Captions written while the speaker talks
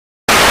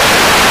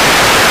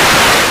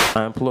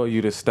I implore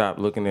you to stop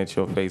looking at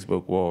your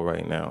Facebook wall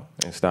right now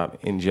and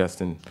stop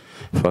ingesting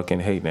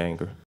fucking hate and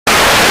anger.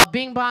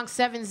 Bing Bong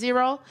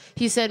 70,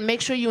 he said,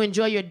 make sure you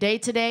enjoy your day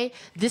today.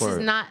 This is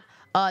not,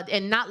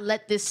 and not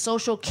let this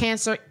social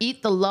cancer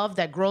eat the love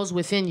that grows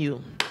within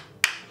you.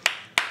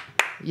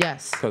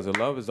 Yes. Because the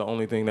love is the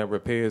only thing that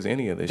repairs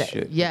any of this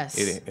shit. Yes.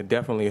 It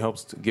definitely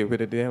helps to get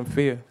rid of damn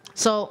fear.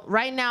 So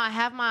right now I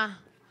have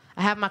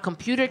my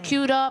computer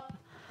queued up.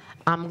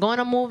 I'm going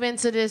to move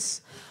into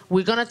this.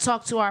 We're going to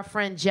talk to our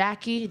friend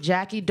Jackie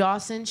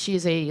Dawson.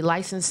 She's a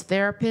licensed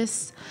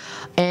therapist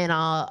and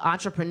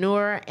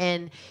entrepreneur,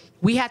 and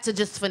we had to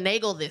just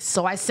finagle this.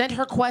 So I sent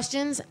her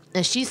questions,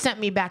 and she sent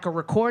me back a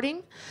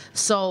recording.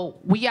 So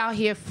we out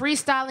here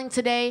freestyling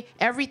today.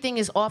 Everything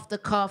is off the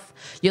cuff.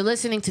 You're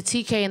listening to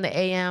TK and the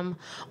AM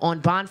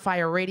on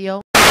Bonfire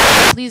Radio.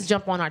 Please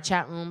jump on our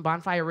chat room,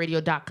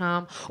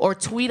 bonfireradio.com, or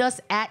tweet us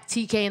at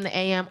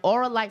TKintheAM.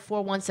 Aura Light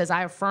 41 says,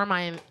 I affirm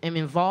I am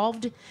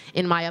involved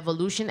in my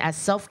evolution as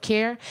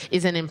self-care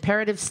is an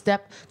imperative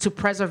step to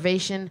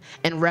preservation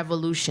and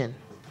revolution.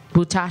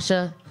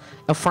 Butasha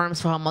affirms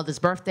for her mother's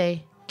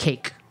birthday,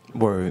 cake.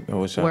 Word. I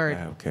wish I could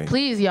have cake.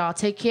 Please, y'all,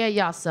 take care of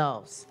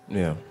yourselves.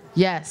 Yeah.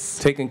 Yes.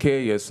 Taking care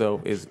of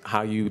yourself is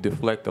how you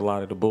deflect a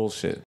lot of the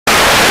bullshit.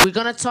 We're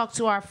going to talk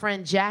to our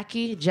friend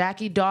Jackie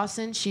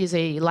Dawson. She's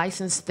a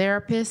licensed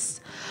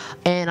therapist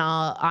and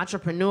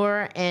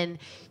entrepreneur, and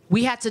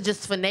we had to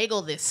just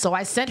finagle this. So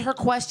I sent her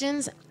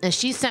questions, and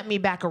she sent me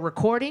back a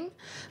recording.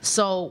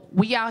 So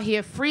we out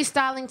here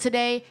freestyling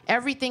today.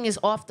 Everything is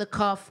off the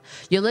cuff.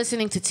 You're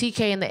listening to TK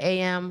and the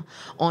AM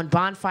on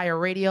Bonfire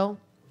Radio.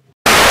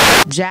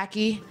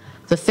 Jackie,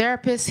 the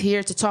therapist,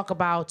 here to talk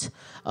about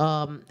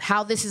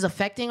how this is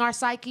affecting our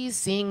psyches,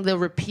 seeing the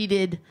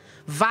repeated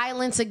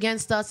violence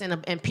against us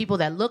and people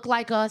that look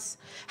like us.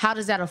 How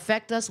does that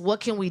affect us? What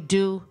can we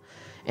do?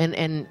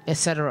 And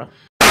etc.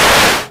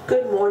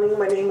 Good morning.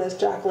 My name is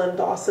Jacqueline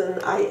Dawson.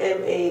 I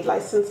am a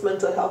licensed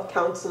mental health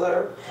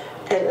counselor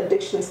and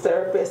addictions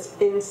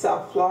therapist in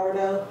South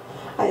Florida.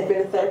 I've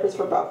been a therapist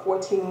for about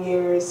 14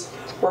 years,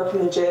 worked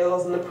in the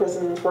jails and the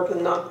prisons, worked in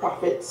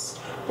nonprofits,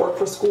 worked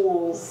for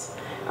schools,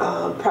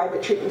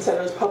 private treatment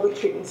centers, public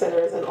treatment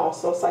centers, and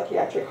also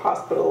psychiatric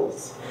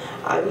hospitals.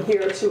 I'm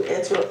here to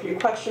answer a few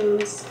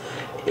questions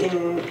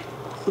in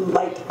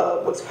light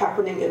of what's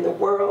happening in the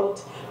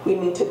world. We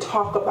need to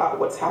talk about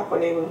what's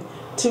happening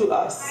to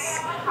us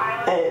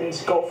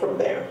and go from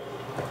there.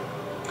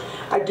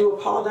 I do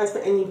apologize for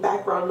any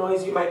background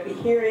noise you might be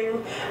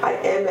hearing. I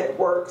am at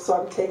work, so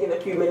I'm taking a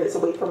few minutes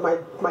away from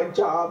my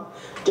job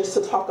just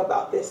to talk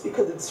about this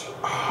because it's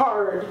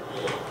hard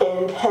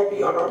and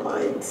heavy on our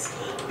minds.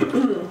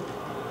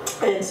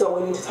 And so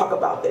we need to talk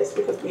about this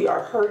because we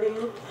are hurting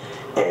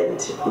and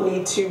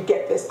need to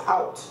get this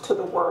out to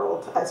the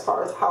world as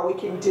far as how we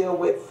can deal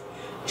with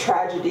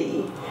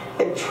tragedy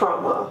and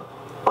trauma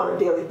on a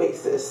daily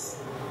basis.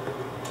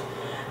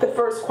 The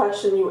first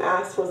question you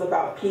asked was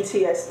about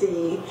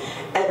PTSD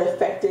and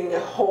affecting a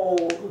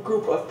whole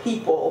group of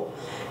people.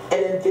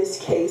 And in this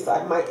case,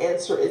 my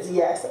answer is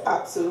yes,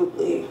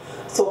 absolutely.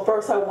 So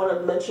first I want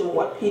to mention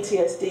what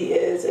PTSD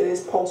is. It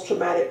is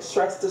post-traumatic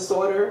stress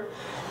disorder.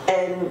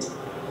 And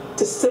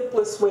the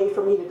simplest way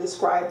for me to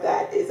describe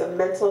that is a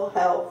mental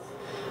health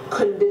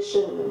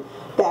condition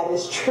that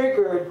is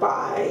triggered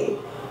by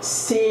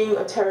seeing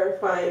a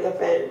terrifying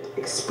event,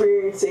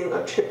 experiencing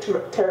a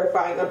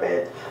terrifying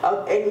event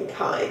of any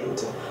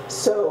kind.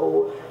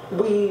 So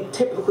we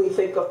typically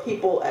think of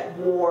people at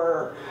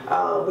war,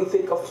 we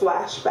think of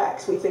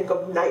flashbacks, we think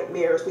of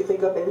nightmares, we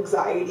think of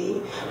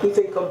anxiety, we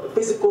think of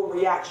physical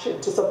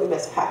reaction to something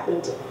that's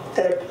happened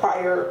at a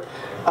prior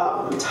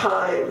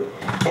time.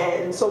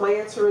 And so my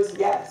answer is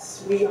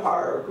yes, we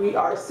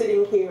are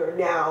sitting here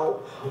now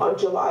on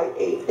July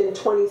 8th in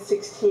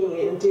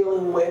 2016 and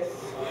dealing with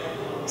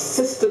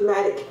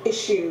systematic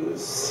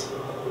issues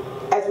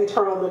as we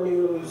turn on the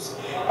news,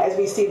 as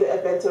we see the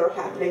events that are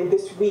happening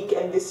this week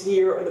and this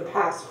year and the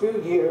past few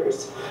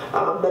years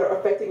that are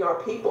affecting our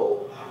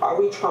people. Are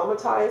we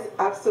traumatized?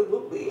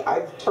 Absolutely.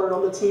 I've turned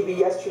on the TV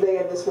yesterday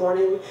and this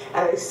morning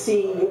and I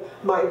see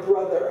my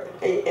brother,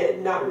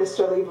 and not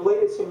necessarily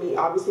related to me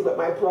obviously, but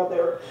my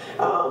brother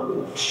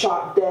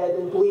shot dead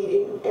and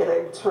bleeding, and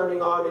I'm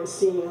turning on and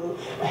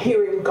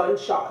hearing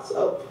gunshots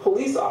of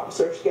police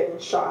officers getting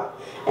shot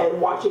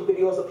and watching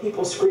videos of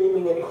people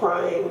screaming and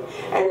crying,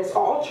 and it's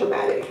all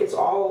traumatic. It's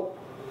all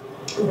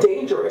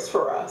dangerous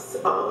for us,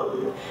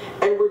 and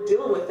we're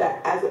dealing with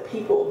that as a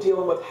people,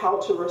 dealing with how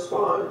to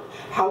respond,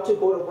 how to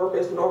go to work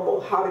as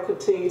normal, how to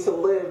continue to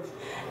live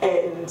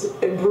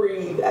and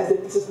breathe as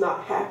if this is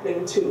not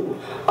happening to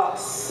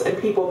us and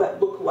people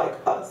that look like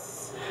us.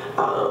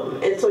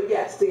 And so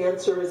yes, the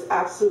answer is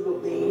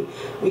absolutely,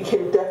 we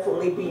can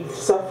definitely be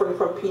suffering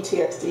from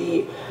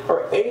PTSD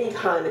or any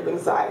kind of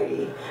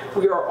anxiety.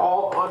 We are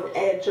all on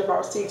edge of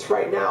our seats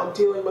right now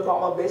dealing with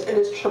all of this, and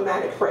it's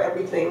traumatic for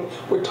everything.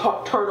 We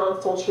turn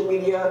on social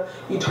media,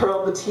 you turn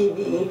on the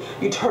TV,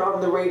 you turn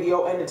on the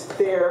radio, and it's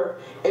there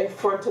in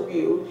front of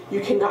you.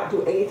 You cannot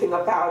do anything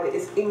about it.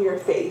 It's in your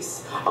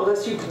face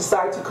unless you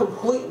decide to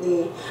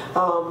completely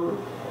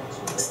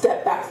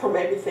step back from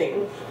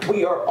everything,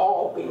 we are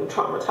all being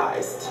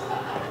traumatized.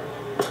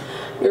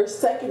 Your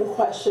second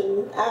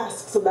question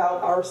asks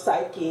about our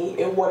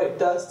psyche and what it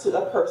does to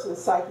a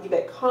person's psyche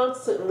that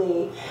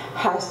constantly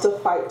has to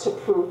fight to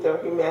prove their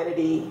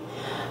humanity.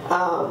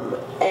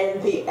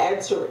 And the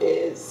answer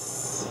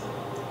is,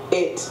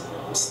 it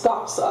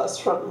stops us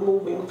from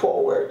moving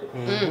forward.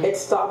 It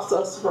stops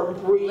us from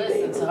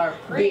breathing,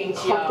 being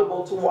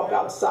comfortable to walk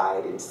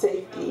outside in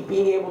safety,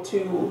 being able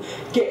to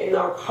get in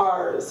our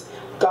cars.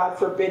 God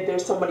forbid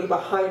there's somebody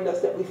behind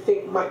us that we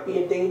think might be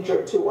a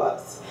danger to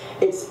us.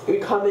 It's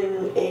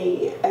becoming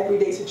a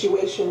everyday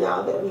situation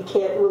now that we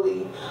can't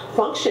really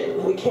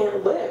function. We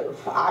can't live.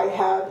 I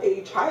have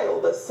a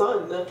child, a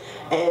son,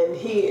 and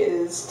he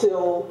is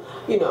still,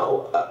 you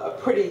know,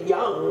 pretty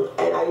young,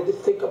 and I just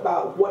think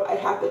about what I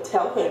have to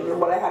tell him and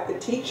what I have to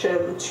teach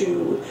him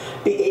to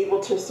be able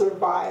to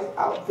survive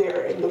out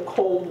there in the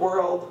cold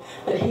world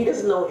that he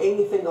doesn't know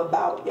anything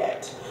about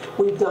yet.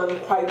 We've done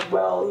quite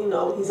well, you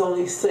know, he's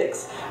only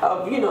 6,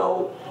 of, you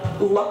know,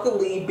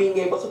 luckily being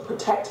able to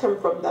protect him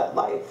from that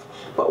life.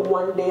 But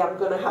one day I'm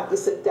going to have to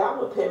sit down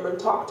with him and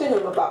talk to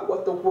him about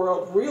what the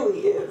world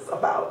really is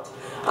about.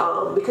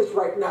 Because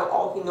right now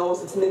all he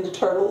knows is Ninja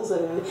Turtles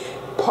and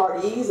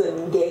parties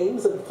and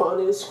games and fun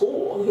in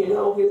school. You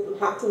know, he doesn't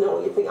have to know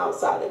anything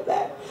outside of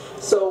that.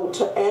 So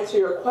to answer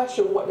your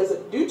question, what does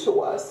it do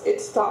to us?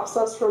 It stops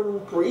us from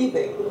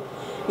breathing.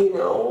 You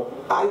know,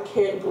 I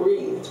can't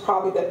breathe. It's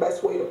probably the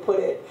best way to put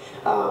it.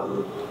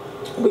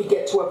 We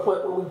get to a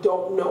point where we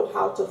don't know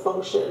how to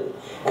function,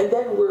 and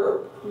then we're,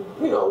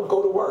 you know,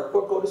 go to work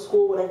or go to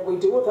school, whatever we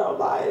do with our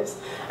lives,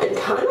 and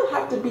kind of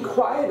have to be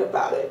quiet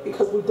about it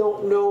because we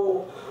don't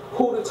know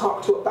who to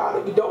talk to about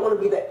it. You don't want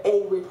to be the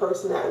angry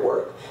person at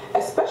work,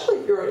 especially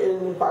if you're in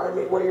an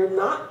environment where you're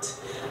not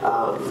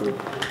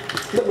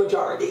the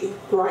majority,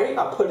 right?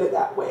 I'll put it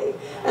that way.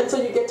 And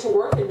so you get to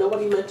work and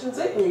nobody mentions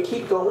it, and you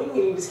keep going and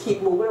you just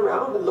keep moving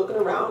around and looking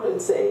around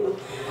and saying,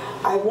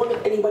 I wonder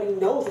if anybody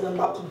knows that I'm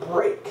about to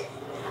break.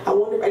 I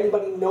wonder if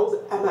anybody knows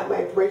that I'm at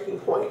my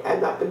breaking point.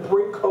 I'm at the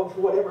brink of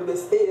whatever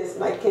this is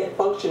and I can't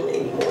function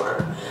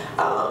anymore.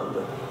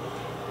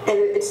 And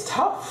it's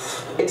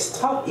tough. It's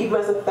tough. Even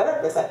as a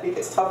therapist, I think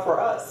it's tough for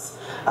us.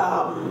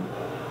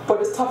 But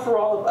it's tough for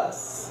all of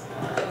us.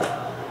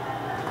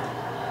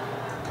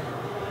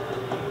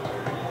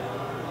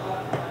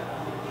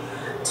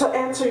 To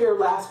answer your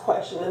last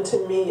question, and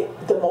to me,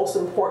 the most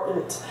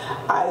important,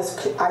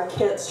 I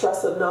can't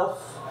stress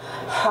enough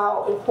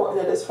how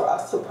important it is for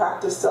us to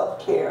practice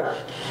self-care.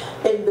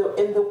 In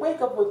the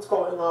wake of what's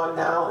going on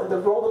now and the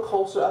roller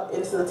coaster of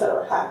incidents that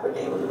are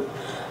happening,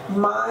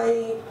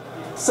 my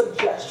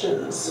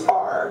suggestions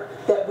are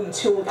that we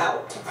tune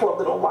out for a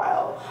little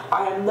while.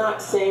 I am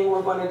not saying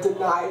we're going to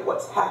deny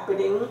what's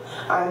happening.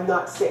 I'm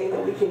not saying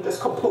that we can just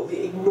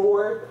completely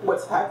ignore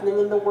what's happening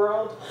in the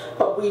world,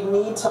 but we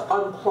need to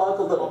unplug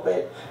a little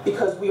bit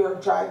because we are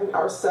driving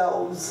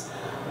ourselves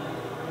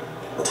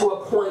to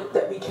a point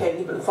that we can't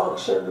even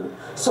function.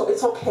 So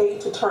it's okay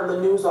to turn the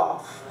news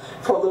off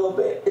for a little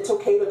bit. It's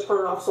okay to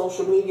turn off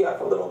social media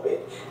for a little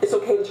bit. It's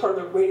okay to turn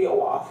the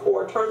radio off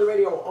or turn the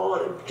radio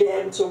on and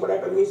jam to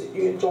whatever music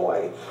you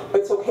enjoy.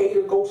 It's okay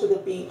to go to the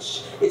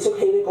beach. It's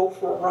okay to go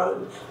for a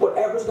run.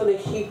 Whatever's going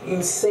to keep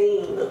you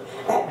sane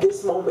at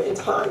this moment in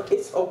time,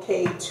 it's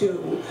okay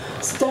to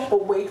step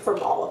away from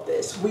all of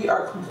this. We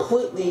are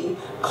completely,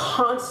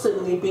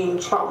 constantly being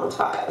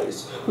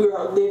traumatized. We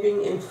are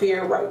living in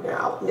fear right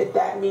now. And if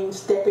that means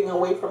stepping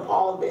away from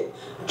all of it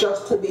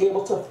just to be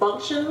able to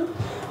function,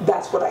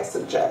 that's what I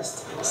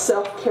suggest.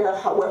 Self-care,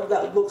 however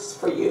that looks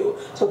for you.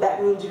 So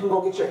that means you can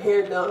go get your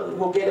hair done,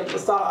 go get a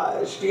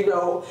massage, you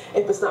know,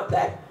 if it's not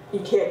that, you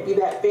can't be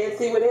that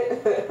fancy with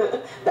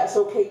it, that's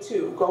okay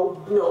too.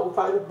 Go, you know,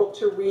 find a book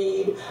to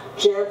read,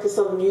 jam to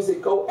some music,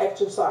 go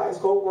exercise,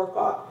 go work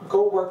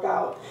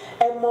out.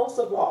 And most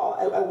of all,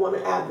 I want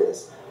to add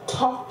this,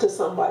 talk to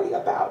somebody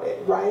about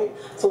it, right?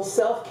 So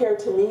self-care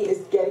to me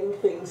is getting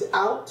things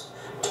out,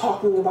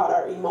 talking about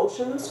our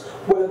emotions,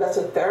 whether that's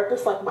a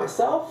therapist like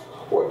myself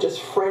or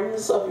just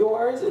friends of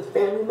yours and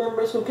family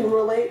members who can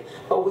relate.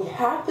 But we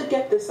have to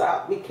get this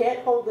out. We can't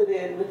hold it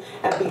in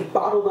and be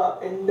bottled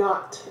up and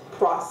not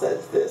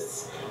process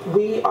this.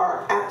 We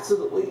are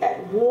absolutely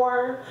at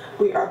war.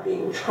 We are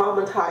being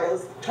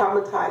traumatized.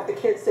 I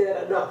can't say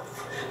that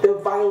enough. The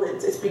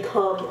violence has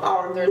become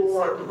our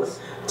norm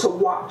to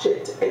watch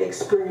it and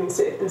experience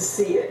it and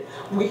see it.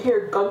 We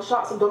hear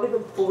gunshots and don't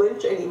even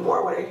flinch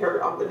anymore when I hear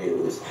it on the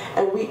news.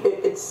 And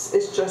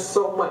it's just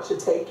so much to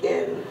take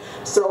in.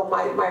 So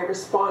my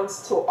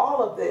response to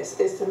all of this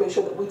is to make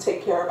sure that we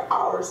take care of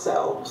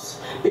ourselves.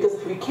 Because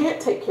if we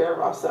can't take care of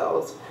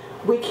ourselves,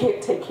 we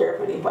can't take care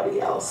of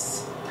anybody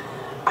else.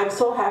 I'm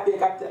so happy I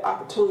got the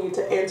opportunity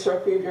to answer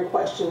a few of your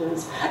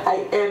questions.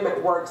 I am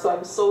at work, so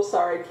I'm so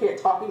sorry I can't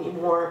talk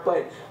anymore,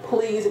 but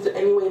please, if there's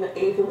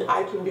anything that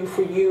I can do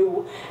for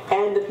you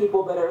and the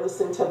people that are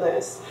listening to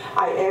this,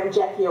 I am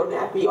Jackie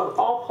O'Nappy on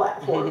all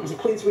platforms.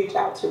 Please reach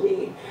out to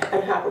me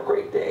and have a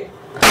great day.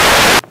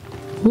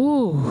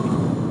 Ooh.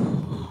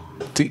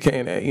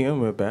 TKintheAM,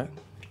 we're back.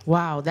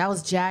 Wow, that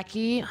was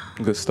Jackie.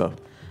 Good stuff.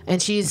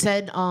 And she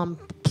said,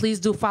 please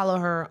do follow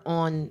her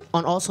on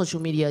all social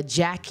media.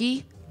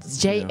 Jackie,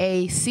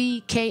 JACKIEO,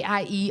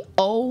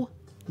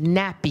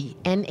 Nappy,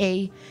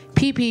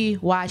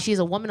 NAPPY. She's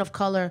a woman of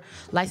color,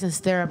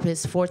 licensed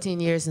therapist, 14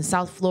 years in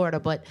South Florida.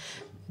 But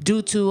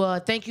due to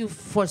thank you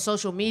for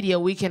social media,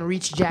 we can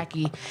reach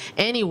Jackie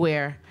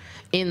anywhere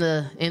in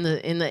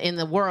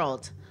the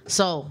world.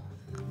 So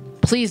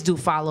please do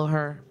follow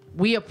her.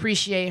 We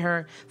appreciate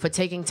her for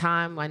taking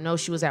time. I know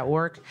she was at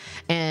work.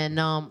 And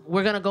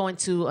we're going to go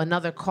into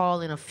another call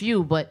in a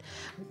few. But,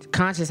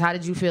 Conscious, how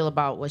did you feel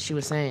about what she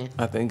was saying?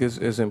 I think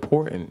it's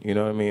important. You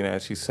know what I mean?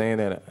 As she's saying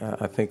that,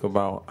 I think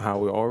about how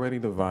we're already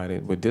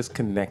divided. We're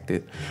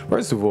disconnected.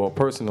 First of all,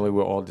 personally,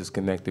 we're all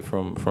disconnected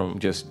from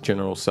just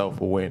general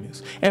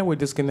self-awareness. And we're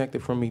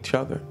disconnected from each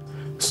other.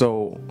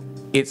 So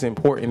it's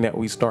important that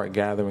we start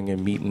gathering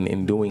and meeting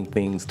and doing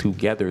things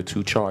together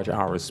to charge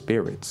our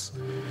spirits.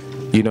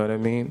 You know what I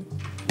mean?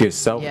 There's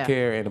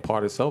self-care, and a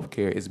part of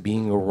self-care is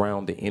being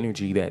around the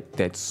energy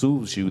that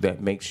soothes you,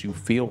 that makes you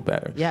feel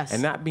better. Yes.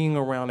 And not being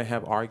around to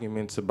have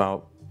arguments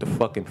about the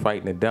fucking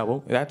fighting the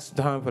devil. That's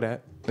time for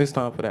that. There's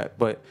time for that.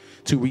 But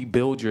to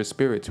rebuild your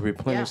spirit, to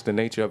replenish the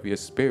nature of your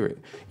spirit,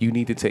 you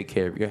need to take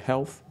care of your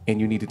health,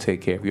 and you need to take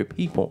care of your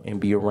people and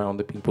be around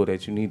the people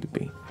that you need to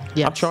be.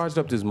 Yes. I'm charged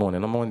up this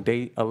morning. I'm on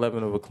day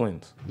 11 of a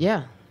cleanse.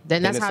 Yeah.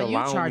 Then that's how you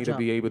charge up. It's allowing me to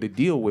be able to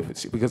deal with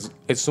it, because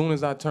as soon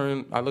as I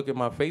look at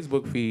my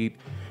Facebook feed,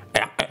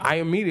 I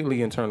immediately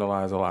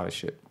internalize a lot of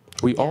shit.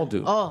 We all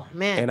do. Oh,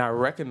 man. And I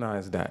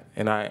recognize that,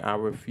 and I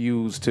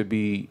refuse to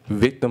be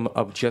victim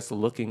of just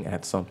looking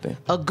at something.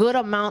 A good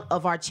amount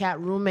of our chat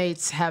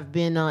roommates have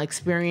been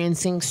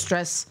experiencing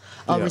stress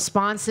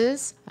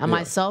responses,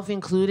 myself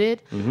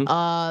included.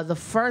 After the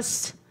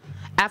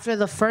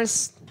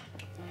first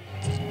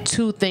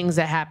two things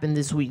that happened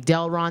this week,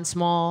 Delrawn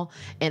Smalls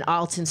and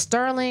Alton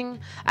Sterling,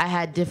 I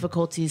had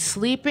difficulties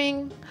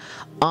sleeping.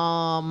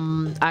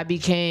 I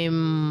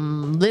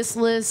became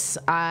listless.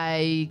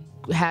 I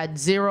had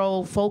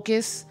zero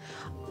focus.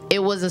 It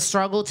was a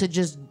struggle to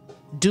just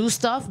do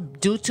stuff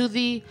due to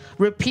the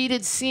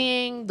repeated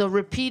seeing, the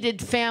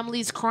repeated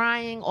families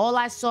crying. All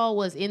I saw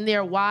was in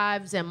their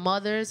wives and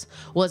mothers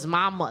was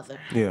my mother.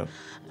 Yeah.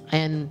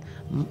 And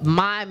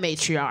my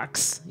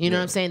matriarchs, you know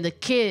what I'm saying? The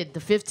kid, the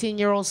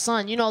 15-year-old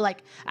son, you know,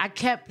 like I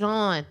kept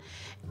on.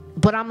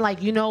 But I'm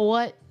like, you know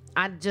what?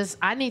 I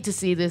need to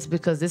see this,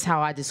 because this is how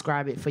I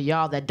describe it for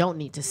y'all that don't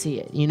need to see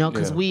it, you know,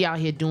 because we out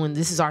here doing,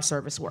 this is our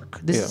service work.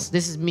 This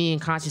is me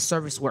and Conscious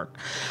service work.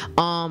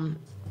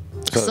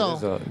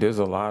 So there's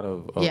a lot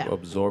of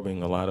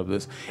absorbing a lot of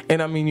this.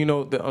 And I mean, you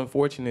know, the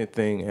unfortunate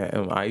thing,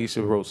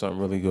 Aisha wrote something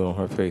really good on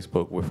her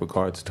Facebook with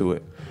regards to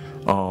it,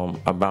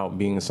 about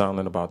being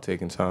silent, about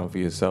taking time for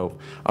yourself,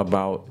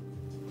 about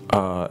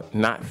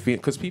not feel,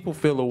 because people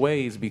feel a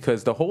ways,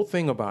 because the whole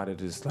thing about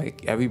it is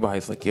like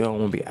everybody's like, yo, I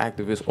want to be an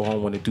activist, or I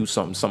want to do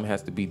something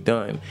has to be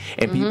done,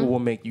 and people will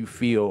make you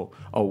feel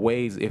a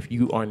ways if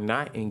you are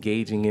not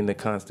engaging in the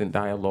constant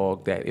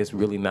dialogue that is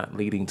really not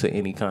leading to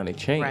any kind of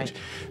change. Right.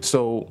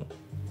 So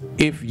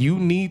if you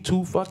need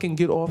to fucking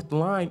get off the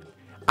line,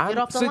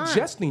 I'm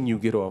suggesting you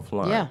get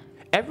offline. Yeah.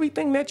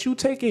 Everything that you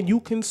take in, you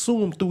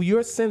consume through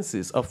your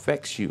senses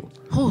affects you.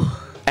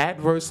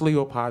 Adversely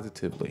or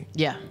positively.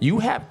 Yeah. You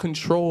have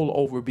control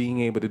over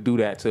being able to do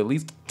that, to at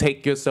least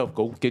take yourself,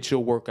 go get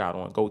your workout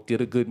on, go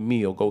get a good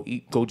meal, go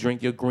eat, go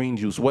drink your green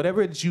juice,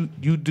 whatever it is you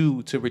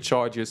do to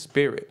recharge your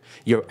spirit,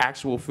 your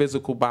actual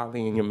physical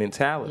body and your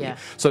mentality,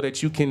 so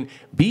that you can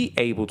be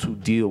able to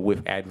deal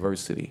with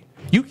adversity.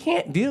 You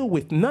can't deal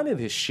with none of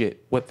this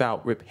shit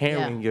without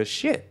repairing your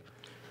shit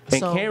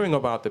and caring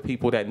about the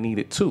people that need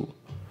it too.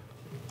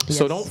 Yes.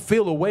 So don't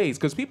feel a ways,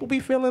 because people be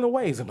feeling a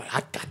ways. I'm like,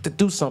 I got to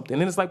do something.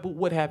 And it's like, but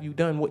what have you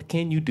done? What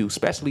can you do?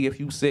 Especially if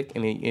you're sick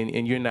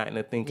and you're not in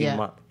a thinking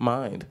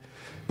mind.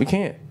 We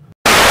can't.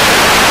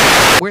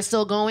 We're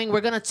still going.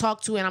 We're going to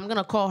talk to, and I'm going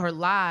to call her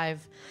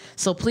live.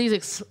 So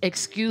please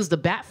excuse the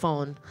bat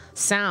phone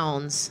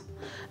sounds,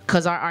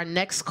 because our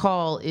next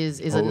call is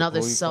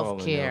another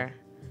self-care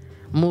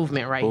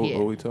movement right here.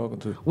 Who are we talking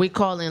to? We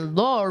calling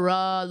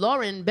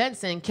Lauren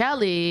Benson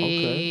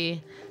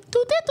Kelly.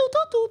 Okay.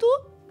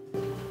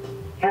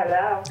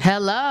 Hello.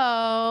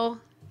 Hello.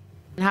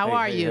 How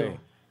are you? Hey.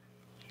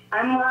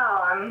 I'm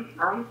well.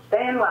 I'm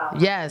staying well.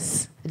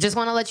 Yes. Just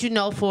want to let you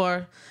know,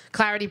 for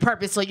clarity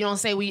purpose, so you don't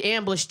say we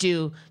ambushed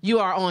you. You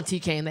are on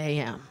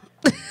TKintheAM.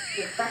 Luckily,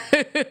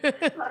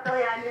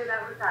 I knew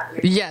that was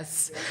happening.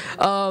 Yes.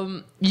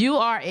 You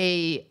are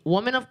a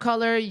woman of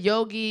color,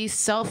 yogi,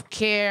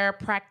 self-care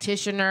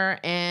practitioner,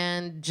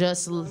 and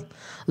just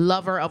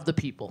lover of the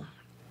people.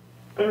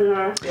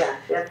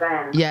 Yes, I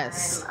am.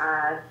 Yes.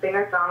 I'm a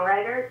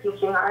singer-songwriter,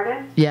 teaching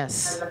artist.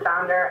 Yes. I'm the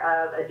founder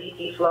of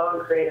Aditi Flow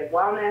and Creative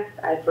Wellness.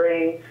 I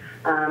bring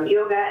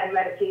yoga and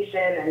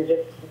meditation and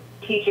just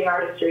teaching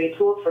artistry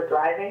tools for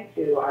thriving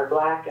to our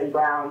Black and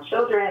brown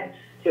children,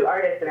 to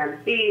artists and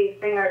MCs,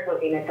 singers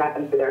looking to tap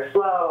into their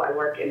flow. I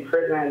work in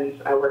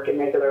prisons. I work in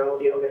regular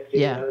old yoga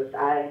studios.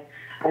 I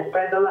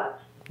spread the love.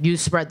 You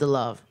spread the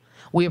love.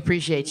 We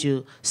appreciate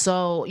you.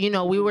 So, you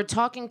know, we were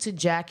talking to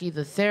Jackie,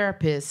 the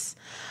therapist,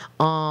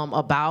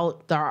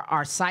 about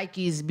our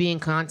psyches being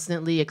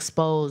constantly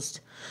exposed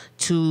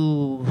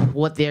to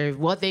what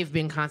they've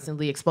been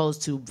constantly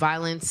exposed to,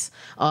 violence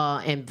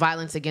and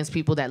violence against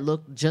people that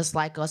look just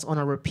like us on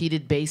a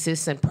repeated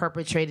basis and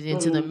perpetrated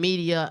into the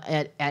media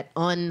at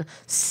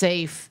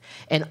unsafe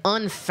and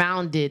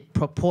unfounded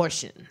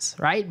proportions,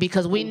 right?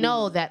 Because we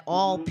know that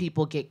all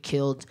people get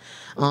killed,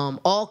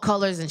 all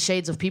colors and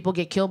shades of people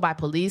get killed by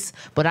police,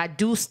 but I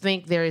do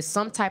think there is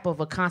some type of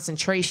a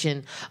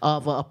concentration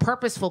of a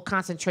purposeful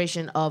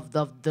concentration of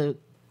the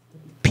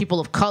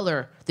people of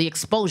color, the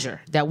exposure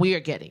that we are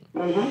getting.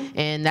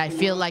 And I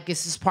feel like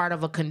this is part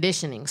of a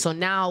conditioning. So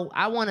now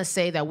I want to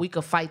say that we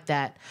could fight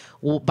that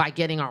by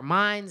getting our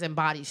minds and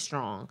bodies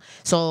strong.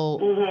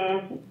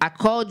 So I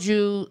called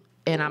you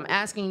and I'm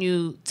asking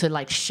you to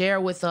like share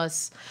with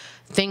us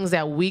things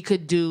that we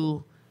could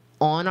do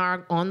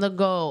on the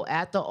go,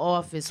 at the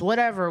office,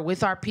 whatever,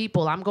 with our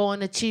people. I'm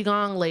going to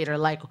Qigong later.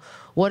 Like,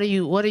 what do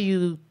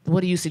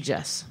you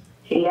suggest?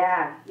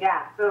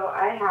 Yeah. So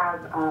I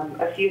have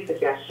a few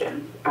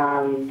suggestions.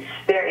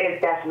 There is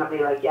definitely,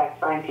 like, yes,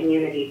 find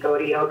community, go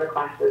to yoga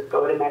classes,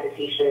 go to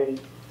meditation,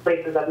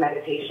 places of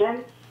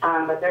meditation.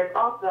 But there's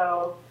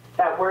also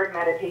that word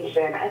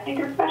meditation, I think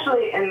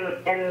especially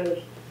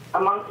in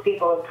amongst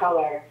people of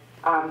color,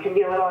 can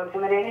be a little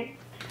intimidating.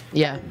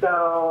 Yeah.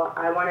 So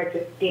I wanted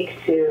to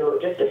speak to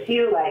just a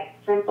few, like,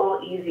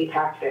 simple, easy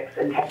tactics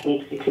and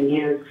techniques you can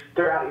use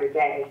throughout your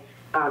day.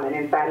 And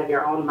inside of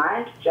your own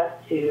mind, just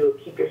to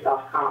keep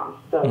yourself calm.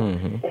 So,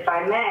 if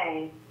I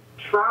may,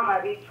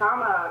 these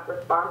trauma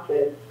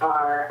responses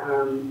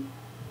are,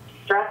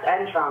 stress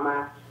and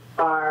trauma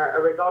are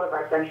a result of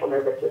our central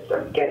nervous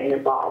system getting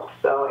involved.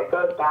 So it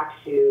goes back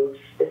to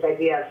this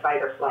idea of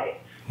fight or flight.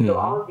 So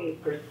all of these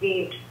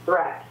perceived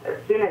threats, as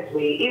soon as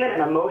even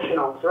an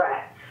emotional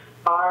threat,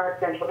 our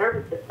central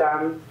nervous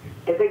system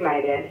is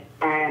ignited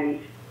and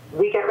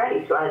we get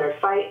ready to either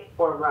fight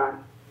or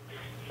run.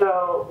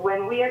 So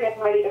when we are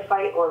getting ready to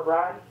fight or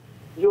run,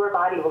 your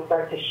body will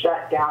start to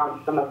shut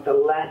down some of the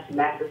less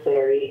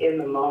necessary in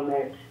the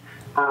moment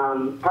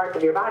parts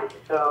of your body.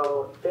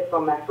 So this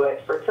will mess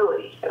with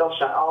fertility. It'll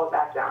shut all of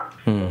that down.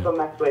 This will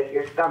mess with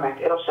your stomach.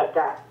 It'll shut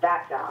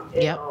that down.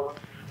 It'll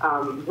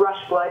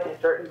rush blood to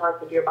certain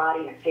parts of your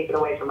body and take it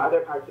away from other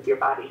parts of your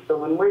body. So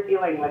when we're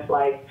dealing with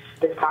like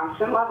this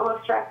constant level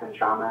of stress and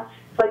trauma,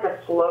 it's like a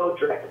slow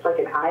drip. It's like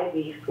an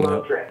IV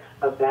slow drip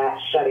of that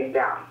shutting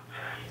down.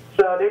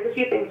 So there's a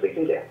few things we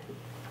can do.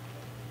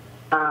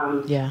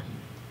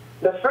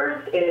 The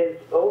first is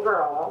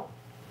overall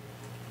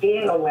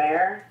being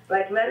aware.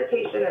 Like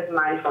meditation is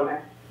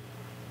mindfulness.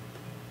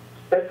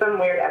 There's some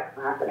weird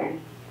echo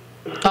happening.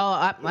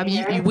 Oh,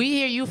 we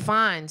hear you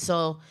fine.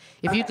 So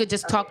if you could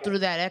just talk through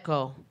that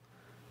echo.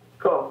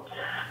 Cool.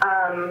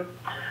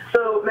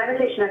 So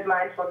meditation is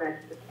mindfulness.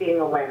 It's being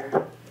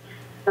aware.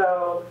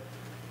 So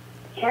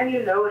can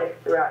you notice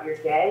throughout your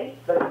day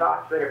the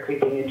thoughts that are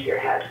creeping into your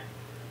head?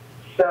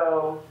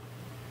 So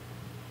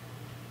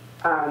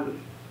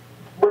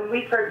when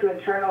we start to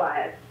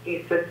internalize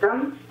these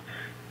systems,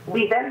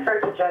 we then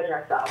start to judge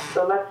ourselves.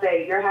 So let's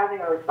say you're having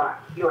a response,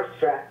 you're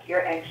stressed,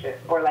 you're anxious,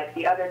 or like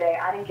the other day,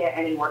 I didn't get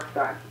any work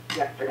done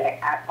yesterday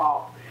at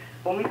all.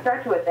 When we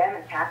start to then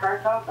attack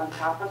ourselves on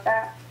top of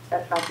that,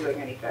 that's not doing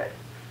any good.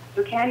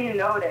 So can you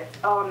notice,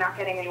 oh, I'm not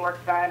getting any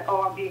work done,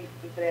 oh, I'm being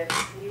sensitive.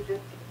 Can you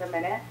just take a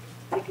minute,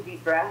 take a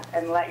deep breath,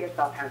 and let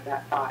yourself have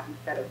that thought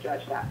instead of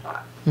judge that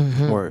thought?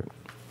 Word.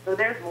 So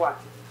there's one.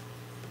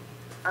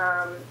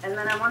 And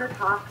then I want to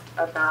talk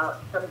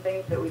about some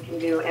things that we can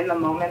do in the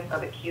moments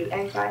of acute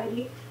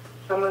anxiety.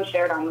 Someone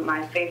shared on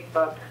my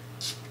Facebook,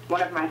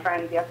 one of my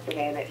friends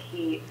yesterday,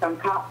 that some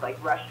cops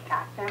like rushed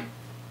past him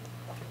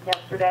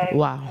yesterday,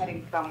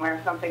 heading somewhere,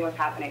 something was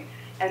happening.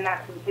 And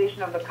that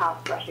sensation of the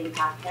cops rushing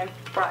past him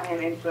brought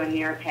him into a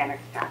near panic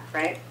attack,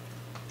 right?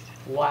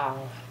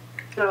 Wow.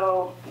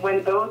 So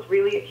when those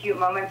really acute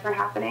moments are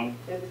happening,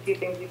 there's a few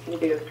things you can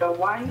do. So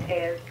one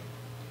is,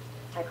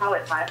 I call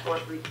it 5, 4,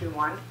 3, 2,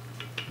 1.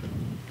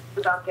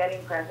 It's about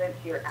getting present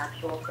to your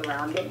actual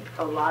surroundings.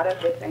 A lot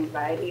of this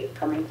anxiety is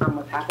coming from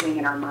what's happening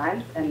in our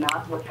minds and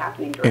not what's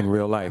happening in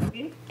real life.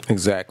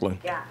 Exactly.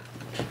 Yeah.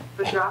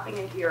 So dropping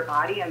into your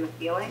body and the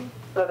feeling.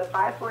 So the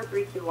 5, 4,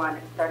 3, 2, 1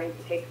 is starting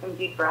to take some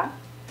deep breaths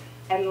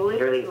and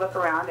literally look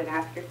around and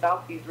ask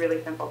yourself these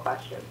really simple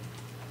questions.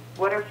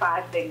 What are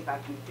 5 things I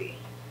can see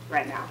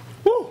right now?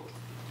 Woo.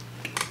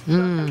 So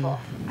simple.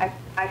 I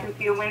can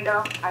see a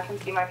window. I can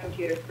see my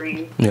computer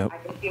screen. Yep. I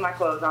can see my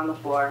clothes on the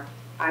floor.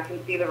 I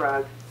can see the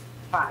rug.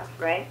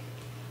 5, right?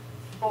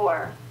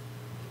 4.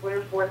 What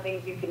are 4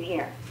 things you can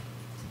hear?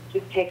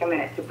 Just take a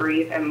minute to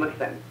breathe and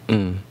listen.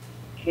 Can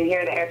you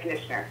hear the air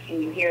conditioner?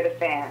 Can you hear the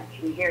fan?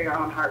 Can you hear your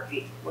own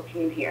heartbeat? What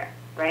can you hear,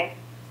 right?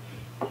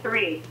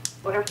 3,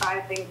 what are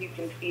 5 things you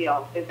can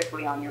feel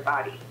physically on your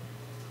body?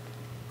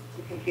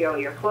 You can feel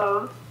your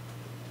clothes.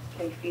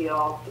 You can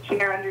feel the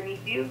chair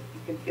underneath you.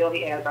 You can feel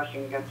the air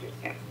brushing against your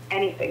skin.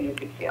 Anything you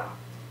can feel.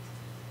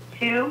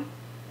 2,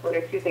 what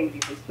are 2 things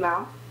you can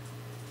smell?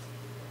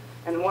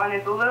 And one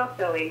is a little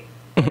silly.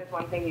 It's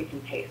one thing you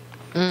can taste.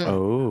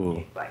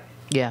 Oh. Like.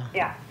 Yeah.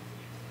 Yeah.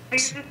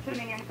 So you're just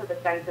tuning into the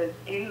senses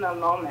in the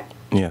moment.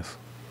 Yes.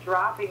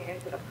 Dropping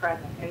into the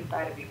present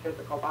inside of your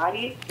physical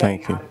body,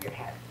 Thank getting you. out of your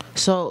head.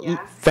 So, Yeah?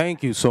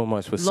 Thank you so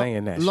much for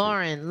saying that.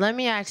 Lauren, let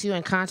me ask you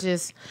in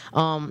conscious,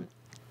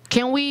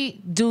 can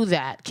we do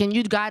that? Can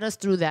you guide us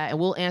through that, and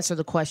we'll answer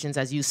the questions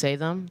as you say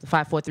them?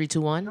 5, 4, 3,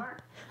 2, 1. Sure.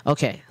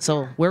 Okay,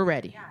 so we're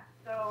ready. Yeah.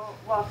 So,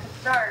 well, to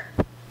start,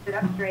 sit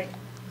up straight.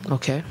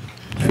 Okay.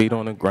 Feet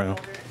on the ground.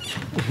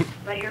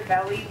 Let your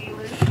belly be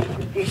loose. You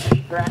can take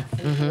deep breaths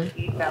into your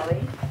deep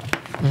belly.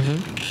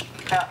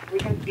 We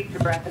can speak to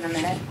breath in a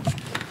minute.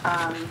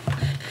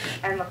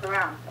 And look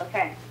around.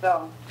 Okay,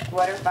 so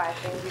what are 5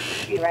 things you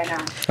can see right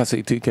now? I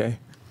see TK.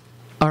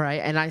 All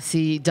right, and I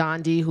see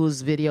Dondi,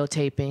 who's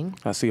videotaping.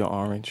 I see an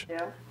orange. 2,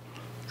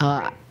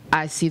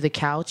 I see the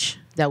couch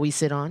that we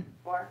sit on.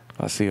 4,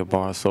 I see a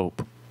bar of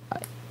soap.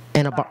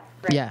 And a bar.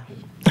 Great. Yeah.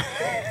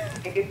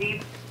 Take a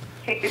deep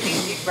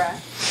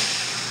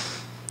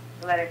breath.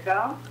 Let it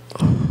go.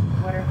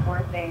 What are 4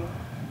 things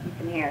you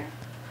can hear?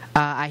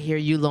 I hear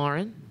you,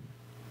 Lauren.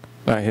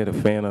 I hear the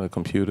fan of the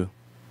computer.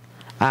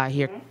 I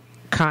hear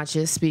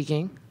Conscious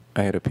speaking.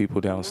 I hear the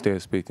people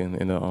downstairs speaking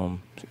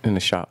in the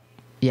shop.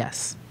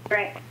 Yes.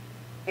 Great.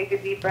 Take a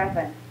deep breath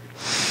in.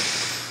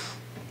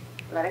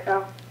 Let it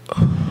go.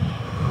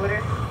 What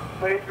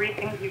are 3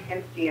 things you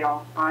can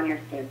feel on your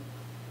skin?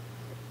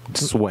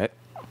 Sweat,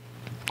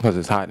 because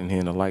it's hot in here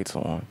and the lights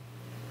are on.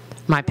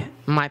 My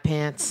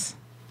pants.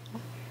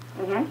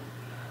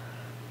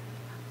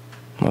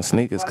 My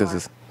sneakers, because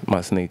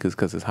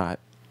it's hot.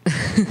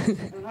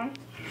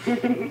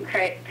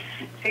 Great.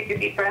 Take a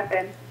deep breath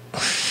in.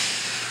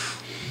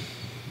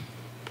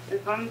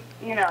 This one,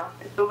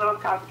 it's a little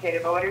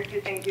complicated, but what are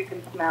 2 things you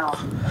can smell?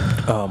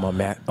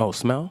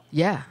 Smell?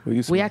 Yeah. What do you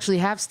We smell? actually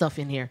have stuff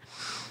in here.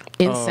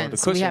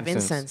 Incense. The We have cushion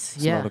incense.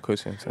 scents. Yeah. Smell the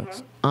cushion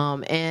scents.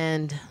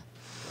 And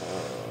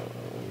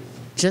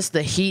just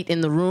the heat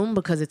in the room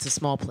because it's a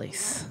small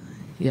place.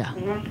 Yeah.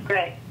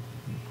 Great.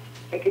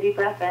 Take a deep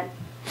breath in.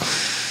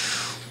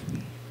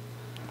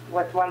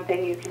 What's one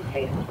thing you can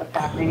taste? What's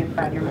happening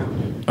inside your mouth?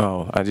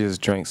 Oh, I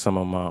just drank some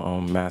of my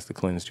Master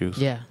Cleanse juice.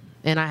 Yeah.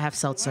 And I have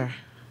seltzer.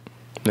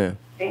 Yeah.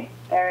 See?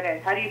 There it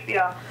is. How do you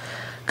feel?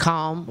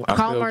 Calm. I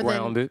feel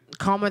grounded.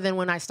 Calmer than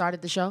when I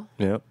started the show.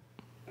 Yep.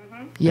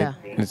 Yeah.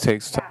 It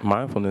takes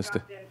mindfulness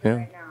to,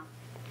 Right now.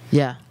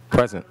 Yeah.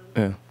 present.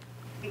 Yeah.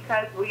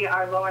 Because we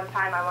are low on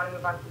time, I want to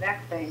move on to the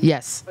next thing.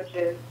 Yes. Which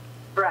is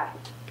breath.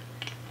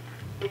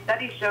 The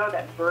studies show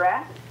that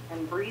breath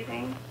and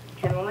breathing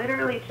can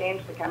literally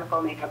change the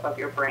chemical makeup of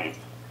your brain.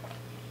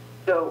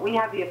 So we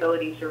have the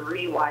ability to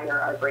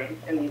rewire our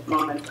brains in these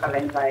moments of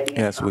anxiety.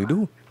 Yes, we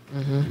do.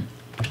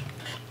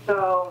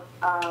 So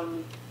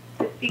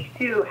to speak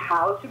to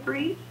how to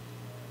breathe,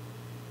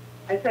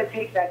 I said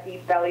take that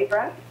deep belly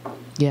breath.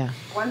 Yeah.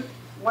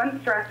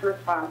 One stress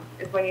response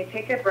is when you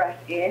take a breath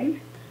in,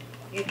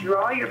 you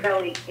draw your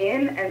belly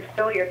in and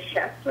fill your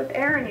chest with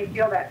air, and you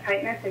feel that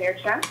tightness in your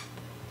chest.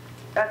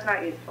 That's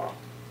not useful.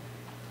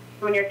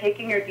 When you're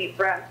taking your deep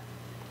breath,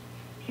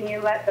 can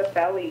you let the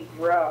belly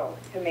grow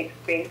to make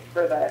space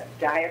for the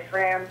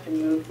diaphragm to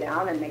move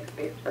down and make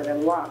space for the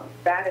lungs?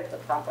 That is the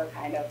proper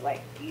kind of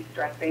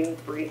de-stressing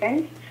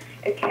breathing.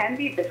 It can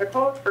be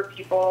difficult for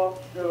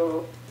people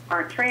who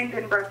aren't trained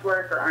in breath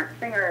work or aren't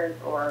singers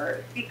or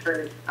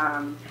speakers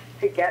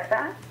to get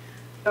that.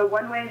 So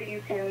one way that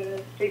you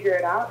can figure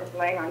it out is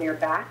laying on your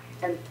back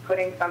and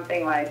putting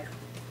something like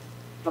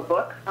a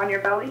book on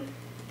your belly.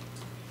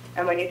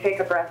 And when you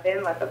take a breath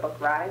in, let the book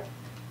rise.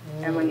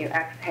 And when you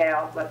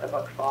exhale, let the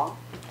book fall.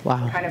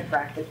 Wow. Kind of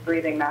practice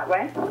breathing that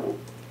way.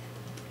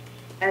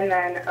 And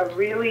then a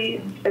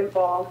really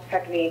simple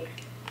technique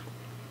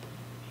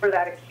for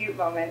that acute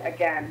moment,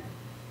 again,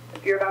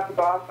 if you're about to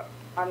go off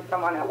on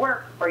someone at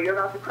work or you're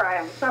about to cry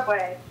on the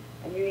subway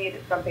and you need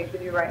something to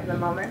do right in the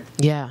moment,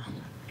 Yeah.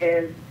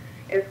 is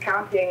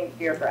counting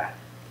your breath.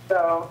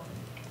 So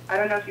I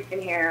don't know if you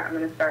can hear, I'm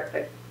going to start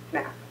to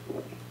snap.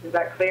 Is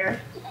that clear?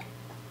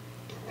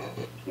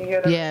 Can you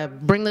hear that? Yeah.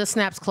 Bring the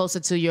snaps closer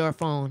to your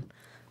phone.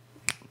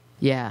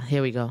 Yeah.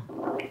 Here we go.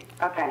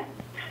 Okay.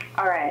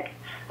 All right.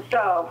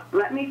 So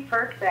let me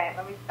stop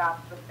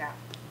the snap.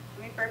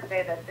 Let me first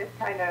say that this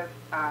kind of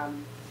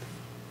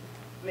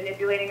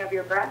manipulating of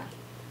your breath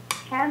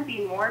can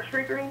be more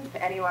triggering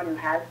to anyone who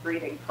has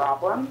breathing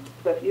problems.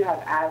 So if you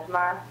have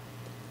asthma,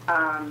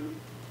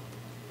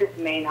 this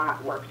may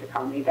not work to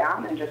calm you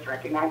down, and just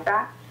recognize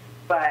that.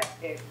 But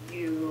if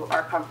you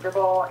are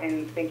comfortable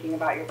in thinking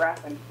about your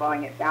breath and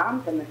slowing it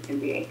down, then this can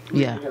be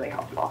really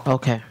helpful.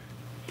 Okay.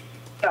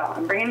 So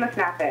I'm bringing the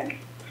snap in.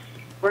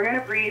 We're going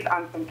to breathe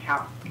on some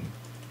counts.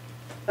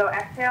 So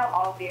exhale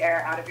all of the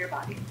air out of your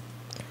body.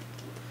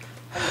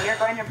 And we are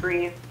going to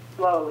breathe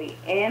slowly.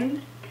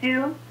 In,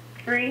 2,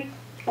 3,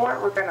 4.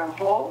 We're going to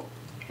hold.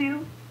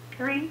 2,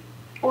 3,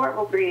 4.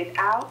 We'll breathe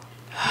out.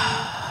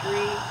 2, 3,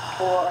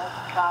 4,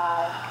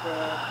 5,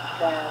 6,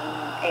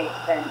 7, 8.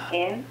 Then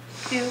in,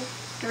 2,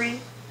 3,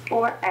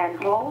 4,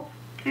 and hold.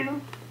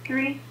 2,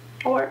 3,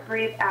 4.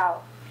 Breathe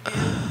out. 2,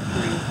 3,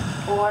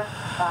 4,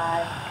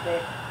 5,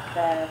 6,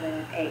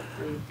 7, 8.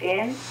 Breathe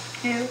in,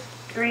 2,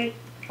 3,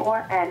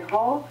 4, and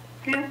hold.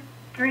 2,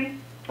 3,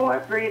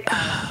 4. Breathe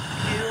out.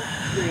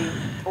 2, 3,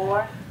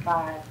 4,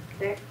 5,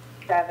 6,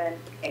 7,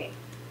 8.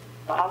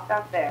 So I'll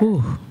stop there.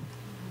 Ooh.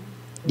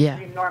 Yeah.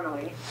 Breathe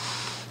normally.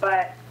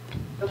 But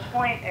the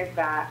point is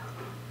that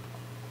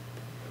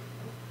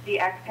the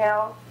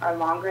exhales are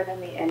longer than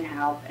the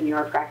inhales, and you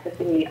are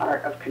practicing the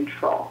art of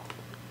control.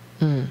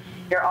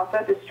 You're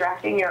also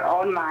distracting your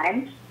own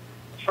mind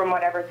from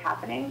whatever's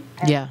happening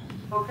and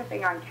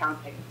focusing on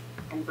counting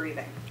and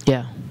breathing.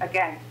 Yeah.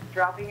 Again,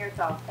 dropping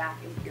yourself back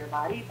into your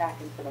body, back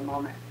into the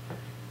moment.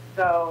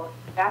 So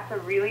that's a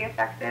really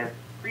effective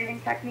breathing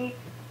technique.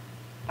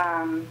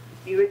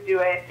 You would do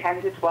it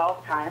 10 to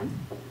 12 times.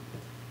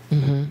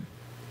 Mm-hmm.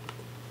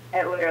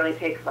 It literally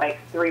takes like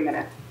 3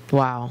 minutes.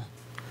 Wow.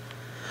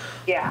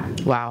 Yeah.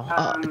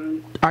 Wow.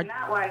 And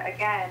that one,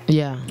 again,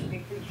 yeah. it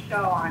can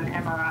show on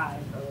MRIs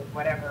or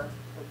whatever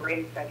the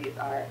brain studies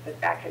are,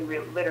 that can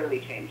literally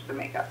change the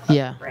makeup of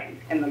the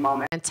brain in the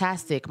moment.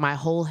 Fantastic. My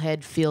whole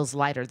head feels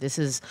lighter. This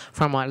is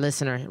from our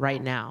listener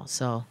right now.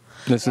 So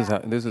this is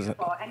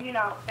and you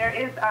know, there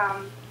is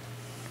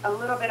a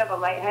little bit of a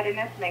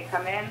lightheadedness may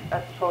come in.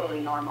 That's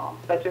totally normal.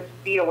 But just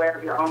be aware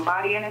of your own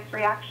body and its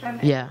reaction.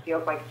 If it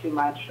feels like too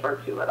much or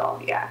too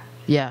little. Yeah.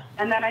 Yeah.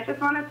 And then I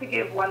just wanted to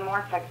give one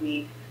more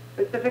technique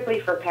specifically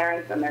for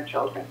parents and their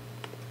children.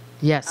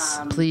 Yes,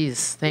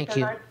 please. Thank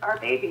you. Our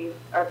babies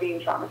are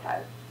being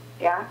traumatized.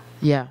 Yeah?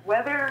 Yeah.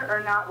 Whether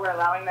or not we're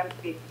allowing them to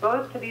be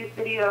exposed to these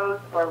videos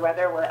or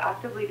whether we're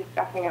actively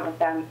discussing it with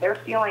them, they're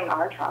feeling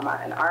our trauma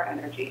and our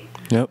energy.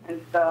 Yep.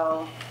 And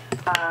so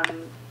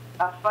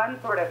a fun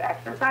sort of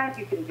exercise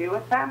you can do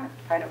with them,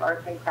 it's kind of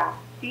arts and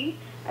craftsy,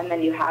 and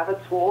then you have a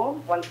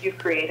tool. Once you've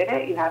created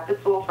it, you have the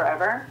tool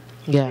forever.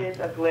 Yeah. It is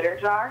a glitter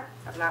jar.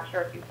 I'm not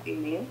sure if you've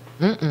seen these.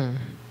 Mm-mm.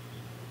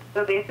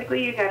 So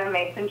basically you get a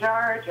mason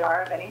jar or a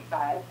jar of any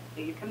size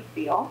that you can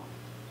seal.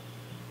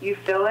 You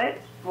fill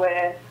it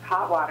with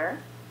hot water,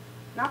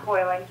 not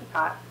boiling, just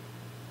hot.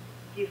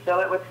 You fill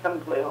it with some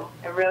glue.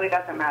 It really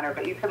doesn't matter,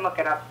 but you can look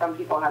it up. Some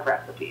people have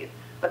recipes,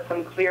 but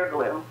some clear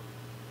glue.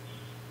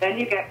 Then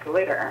you get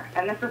glitter,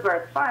 and this is where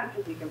it's fun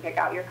because you can pick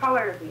out your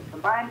colors and you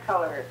combine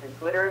colors and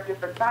glitter of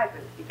different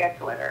sizes. You get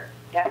glitter,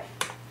 yes?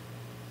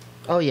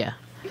 Oh, yeah.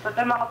 You put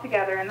them all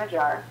together in the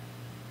jar,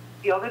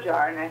 seal the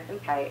jar nice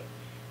and tight,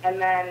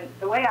 and then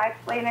the way I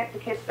explain it to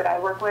kids that I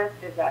work with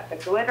is that the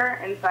glitter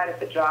inside of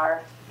the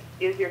jar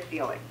is your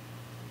feeling.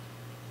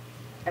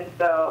 And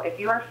so if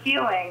you are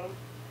feeling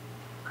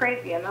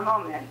crazy in the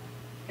moment,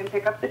 you can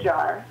pick up the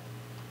jar,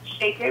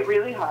 shake it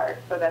really hard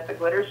so that the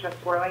glitter is just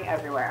swirling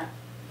everywhere.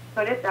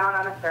 Put it down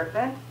on a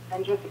surface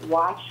and just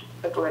watch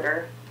the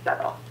glitter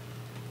settle.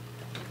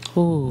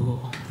 Ooh.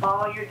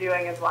 All you're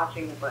doing is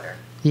watching the glitter.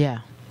 Yeah.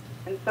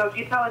 And so if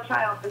you tell a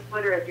child this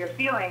glitter is your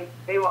feelings,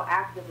 they will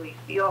actively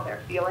feel their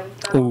feelings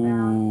settle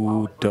down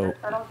while the glitter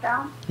settles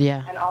down.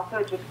 Yeah. And also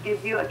it just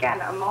gives you, again,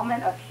 a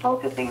moment of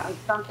focusing on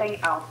something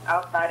else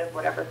outside of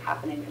whatever's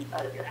happening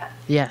inside of your head.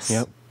 Yes.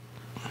 Yep.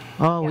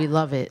 Oh, we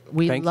love it.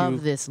 We Thank love you.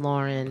 this,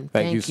 Lauren.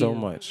 Thank you so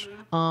much.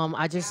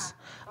 I just,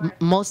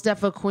 Most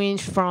Defa Queen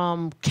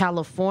from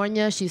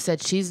California, she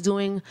said she's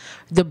doing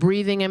the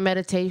breathing and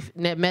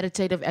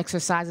meditative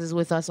exercises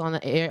with us on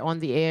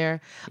the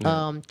air.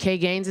 Kay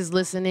Gaines is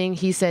listening.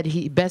 He said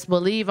he best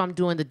believe I'm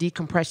doing the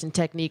decompression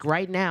technique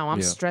right now.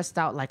 I'm stressed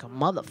out like a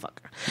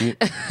motherfucker.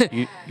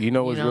 You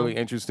know what's really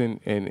interesting,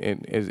 and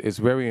it's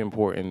very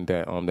important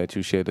that that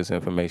you share this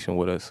information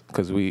with us,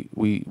 because we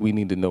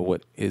need to know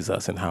what is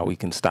us and how we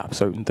can stop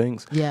certain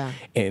things. Yeah.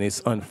 And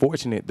it's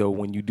unfortunate though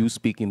when you do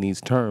speak in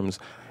these terms,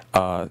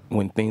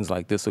 when things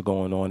like this are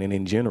going on, and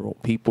in general,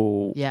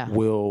 people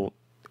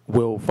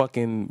will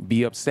fucking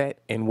be upset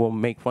and will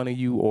make fun of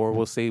you or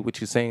will say what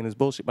you're saying is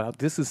bullshit. But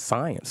this is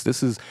science.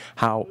 This is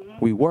how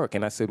we work.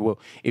 And I said, well,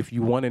 if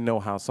you want to know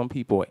how some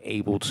people are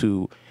able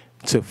to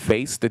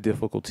face the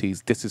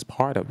difficulties, this is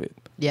part of it.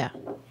 Yeah.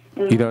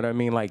 You know what I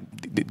mean? Like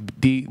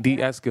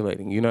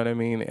de-escalating. You know what I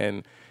mean?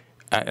 And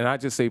I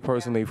just say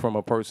personally, from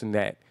a person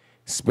that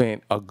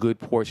spent a good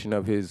portion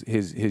of his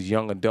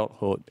young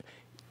adulthood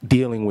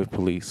dealing with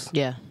police,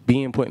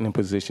 being put in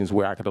positions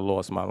where I could have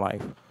lost my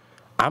life.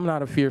 I'm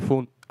not a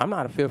fearful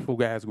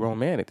guy's grown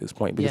man at this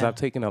point, because I've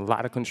taken a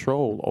lot of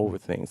control over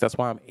things. That's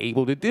why I'm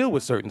able to deal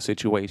with certain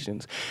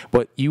situations.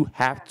 But you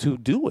have to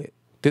do it.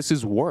 This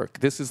is work.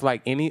 This is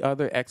like any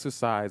other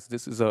exercise.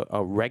 This is a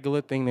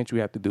regular thing that you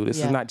have to do. This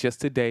is not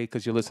just today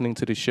because you're listening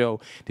to the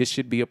show. This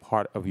should be a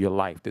part of your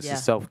life. This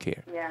is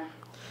self-care. Yeah.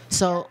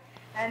 So.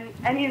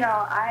 And you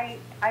know, I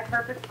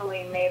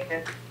purposefully made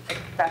this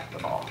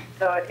accessible.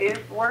 So it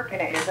is work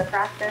and it is a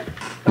practice.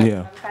 But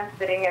sometimes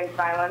sitting in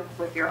silence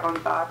with your own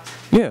thoughts,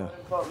 quote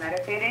unquote,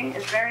 meditating,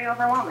 is very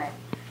overwhelming.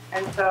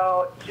 And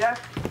so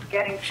just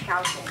getting to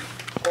counting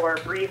or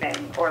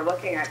breathing or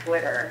looking at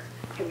glitter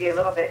can be a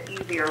little bit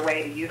easier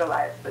way to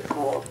utilize the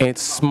tools.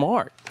 It's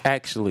smart,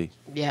 actually.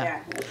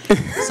 Yeah.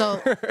 So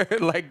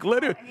like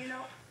glitter. And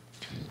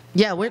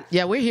you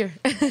know, we're here.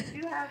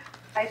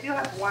 I do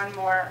have one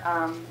more.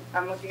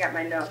 I'm looking at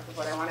my notes of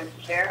what I wanted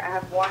to share. I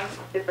have one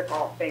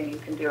physical thing you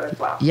can do as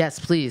well. Yes,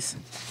 please.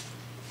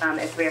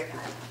 If we have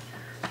time.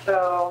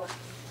 So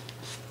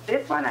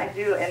this one I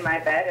do in my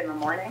bed in the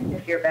morning.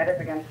 If your bed is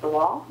against the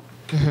wall,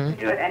 you can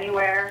do it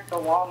anywhere the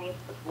wall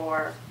meets the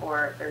floor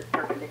or there's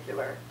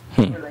perpendicular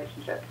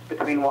relationships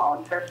between wall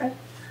and surface.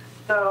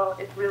 So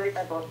it's really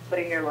simple,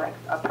 putting your legs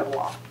up to the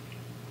wall.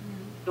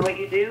 So what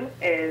you do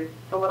is,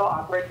 it's a little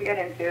awkward to get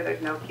into.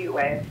 There's no cute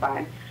way. It's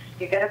fine.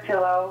 You get a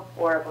pillow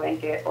or a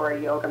blanket or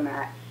a yoga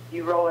mat.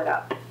 You roll it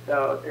up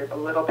so there's a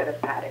little bit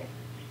of padding.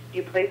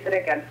 You place it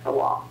against the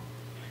wall.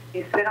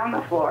 You sit on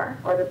the floor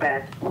or the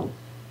bed.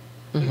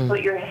 You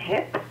put your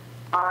hips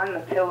on the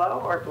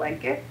pillow or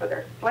blanket so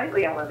they're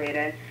slightly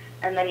elevated,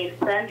 and then you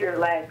send your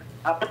legs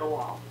up the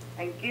wall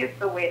and give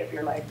the weight of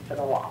your legs to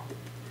the wall.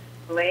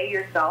 Lay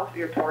yourself,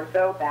 your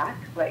torso back.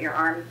 Let your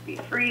arms be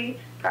free.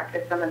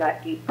 Practice some of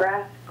that deep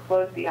breath.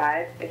 Close the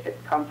eyes if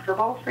it's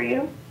comfortable for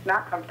you. It's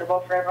not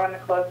comfortable for everyone to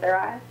close their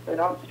eyes, so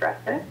don't stress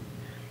it.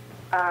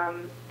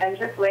 And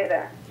just lay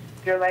there,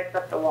 your legs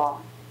up the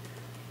wall.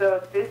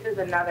 So this is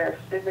another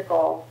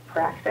physical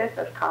practice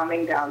of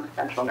calming down the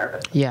central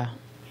nervous system. Yeah.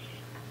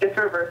 This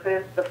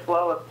reverses the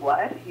flow of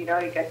blood. You know,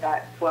 you get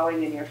that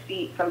swelling in your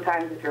feet.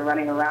 Sometimes if you're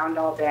running around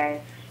all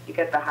day, you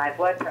get the high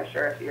blood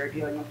pressure if you're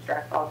dealing with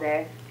stress all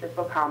day. This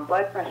will calm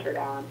blood pressure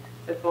down.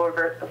 This will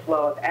reverse the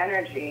flow of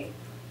energy.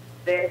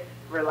 This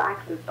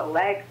relaxes the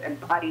legs and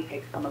body,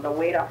 takes some of the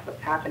weight off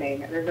what's happening.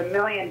 There's a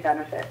million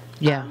benefits.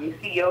 Yeah. You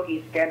see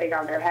yogis standing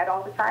on their head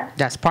all the time.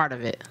 That's part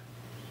of it.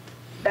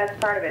 That's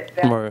part of it.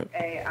 That's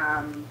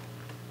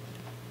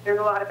there's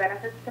a lot of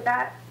benefits to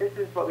that. This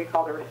is what we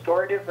call the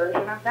restorative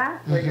version of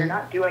that, where you're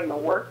not doing the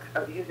work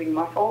of using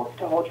muscles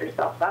to hold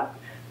yourself up,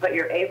 but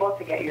you're able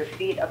to get your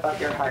feet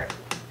above your heart.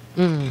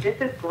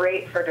 This is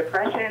great for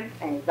depression,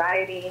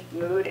 anxiety,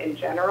 mood in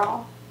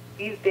general.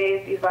 These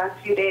days, these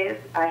last few days,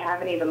 I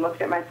haven't even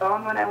looked at my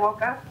phone when I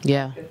woke up.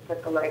 Yeah. Just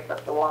put the legs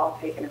up the wall,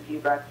 taken a few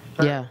breaths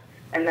first,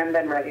 and then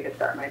been ready to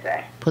start my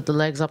day. Put the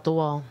legs up the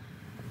wall.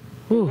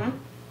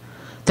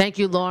 Thank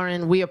you,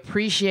 Lauren. We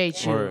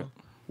appreciate you. Word.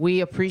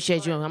 We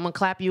appreciate you. I'm going to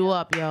clap you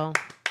up, yo.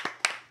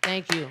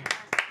 Thank you.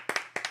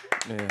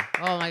 Yeah.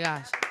 Oh, my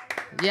gosh.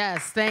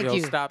 Yes, thank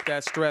you. Stop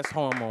that stress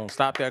hormone.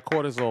 Stop that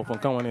cortisol from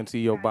coming into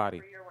your body.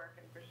 For your work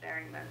and for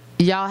sharing this.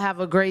 Y'all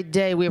have a great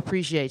day. We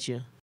appreciate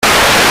you.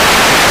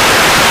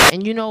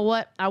 And you know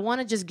what? I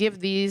want to just give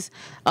these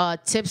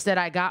tips that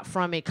I got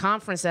from a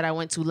conference that I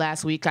went to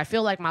last week. I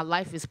feel like my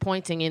life is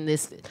pointing in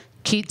this.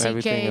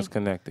 Everything is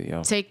connected,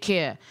 yo. Take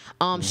care.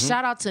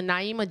 Shout out to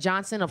Naima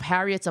Johnson of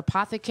Harriet's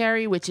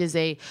Apothecary, which is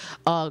a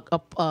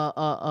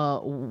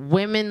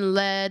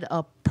women-led,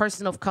 a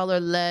person of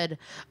color-led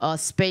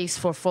space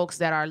for folks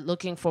that are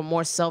looking for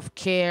more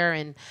self-care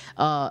and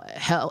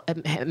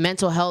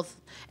mental health,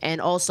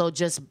 and also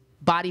just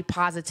body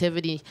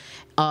positivity.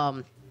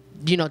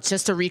 You know,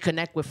 just to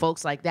reconnect with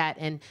folks like that.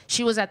 And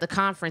she was at the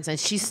conference, and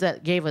she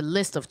gave a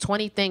list of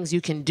 20 things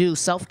you can do,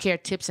 self-care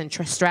tips and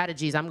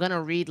strategies. I'm going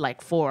to read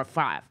like 4 or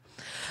 5.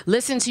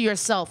 Listen to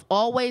yourself,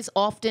 always,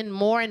 often,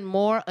 more and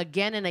more,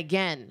 again and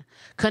again.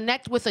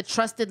 Connect with a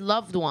trusted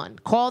loved one.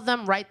 Call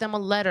them, write them a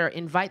letter,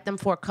 invite them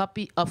for a cup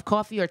of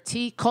coffee or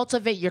tea.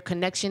 Cultivate your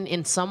connection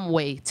in some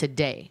way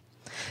today.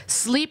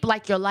 Sleep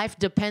like your life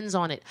depends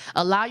on it.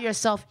 Allow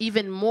yourself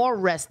even more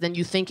rest than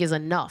you think is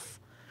enough.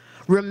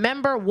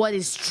 Remember what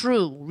is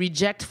true.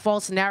 Reject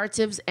false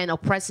narratives and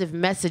oppressive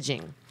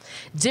messaging.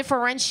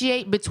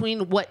 Differentiate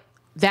between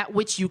that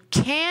which you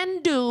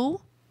can do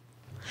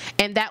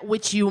and that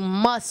which you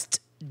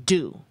must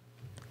do.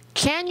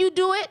 Can you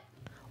do it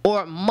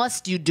or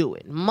must you do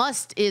it?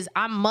 Must is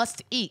I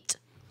must eat.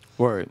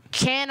 Word.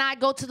 Can I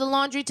go to the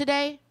laundry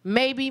today?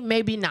 Maybe,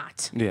 maybe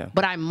not. Yeah.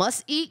 But I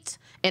must eat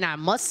and I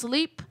must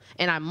sleep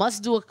and I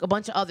must do a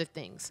bunch of other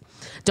things.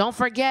 Don't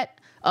forget,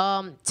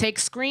 take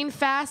screen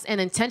fast and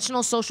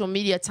intentional social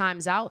media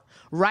times out.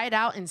 Write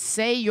out and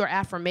say your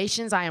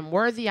affirmations. I am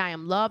worthy, I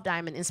am loved, I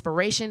am an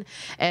inspiration,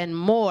 and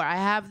more. I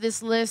have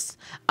this list.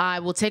 I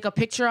will take a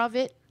picture of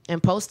it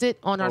and post it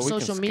on our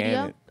social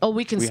media.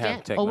 We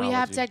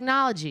have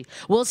technology.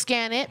 We'll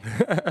scan it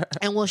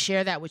and we'll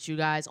share that with you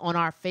guys on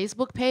our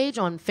Facebook page.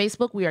 On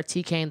Facebook, we are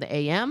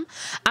TKintheAM.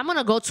 I'm going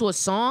to go to a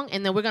song,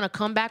 and then we're going to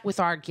come back with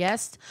our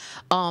guest,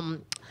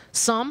 Some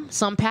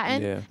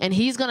Patton, and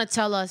he's going to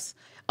tell us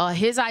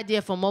his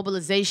idea for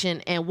mobilization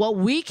and what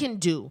we can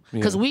do,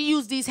 because we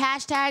use these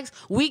hashtags,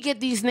 we get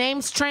these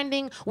names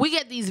trending, we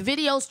get these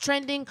videos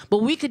trending, but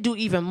we could do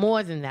even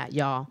more than that,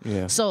 y'all.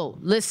 Yeah. So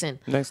listen.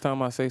 Next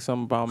time I say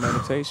something about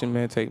meditation,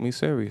 man, take me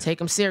serious. Take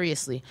them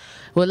seriously.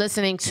 We're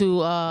listening to,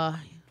 we're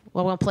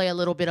going to play a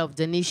little bit of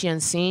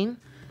Denisian Scene.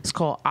 It's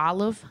called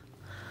Olive.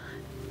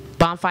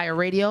 Bonfire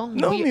Radio.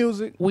 No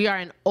music. We are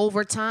in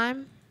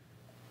overtime,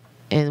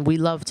 and we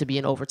love to be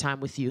in overtime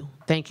with you.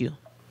 Thank you.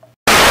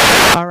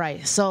 All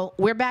right, so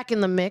we're back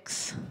in the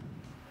mix,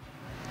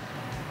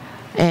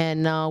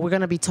 and we're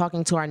going to be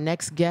talking to our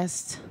next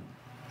guest.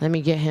 Let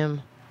me get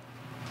him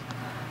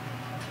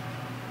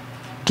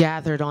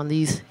gathered on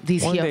these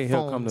One here day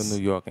he'll phones. come to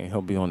New York and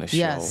he'll be on the show.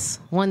 Yes,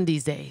 one of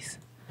these days.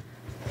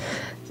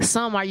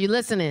 Some, are you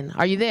listening?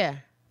 Are you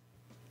there?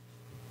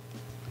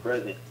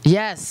 Present.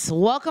 Yes.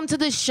 Welcome to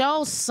the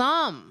show,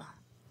 Some.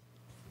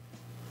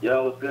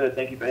 Yo, what's good?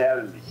 Thank you for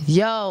having me.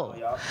 Yo,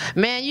 y'all.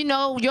 man, you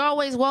know, you're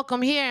always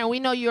welcome here, and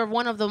we know you're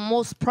one of the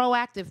most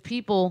proactive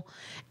people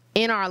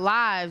in our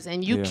lives,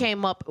 and you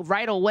came up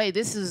right away.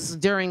 This is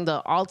during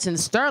the Alton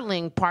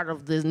Sterling part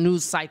of the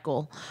news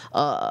cycle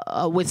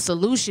with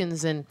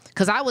solutions, and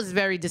because I was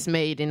very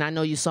dismayed, and I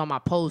know you saw my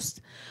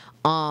post,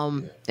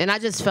 and I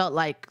just felt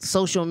like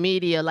social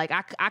media, like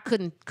I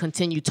couldn't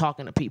continue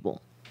talking to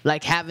people.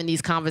 Like having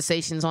these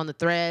conversations on the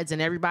threads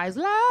and everybody's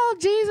like, oh,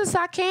 Jesus,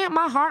 I can't.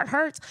 My heart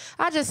hurts.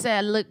 I just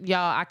said, look,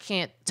 y'all, I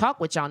can't talk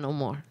with y'all no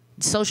more.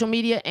 Social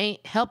media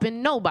ain't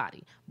helping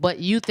nobody, but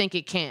you think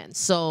it can.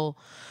 So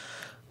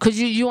could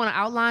you want to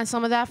outline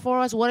some of that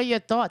for us? What are your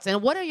thoughts?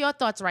 And what are your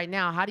thoughts right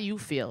now? How do you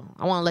feel?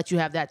 I want to let you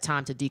have that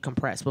time to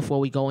decompress before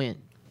we go in.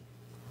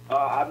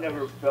 I've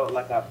never felt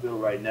like I feel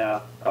right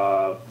now.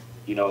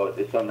 You know,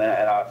 it's something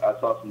that I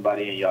saw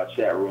somebody in y'all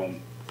chat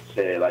room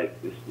say, like,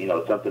 you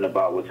know, something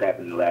about what's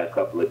happened in the last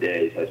couple of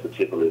days has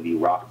particularly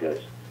rocked us.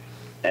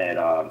 And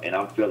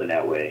I'm feeling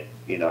that way,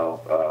 you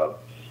know.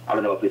 I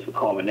don't know if it's a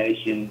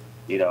culmination,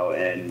 you know,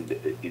 and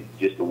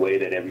just the way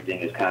that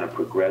everything has kind of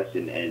progressed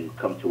and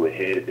come to a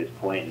head at this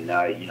point. And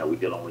now, you know, we're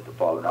dealing with the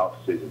fallen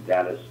officers in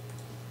Dallas.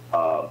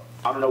 I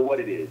don't know what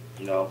it is,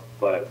 you know,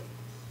 but,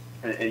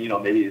 and you know,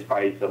 maybe it's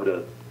probably some of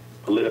the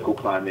political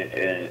climate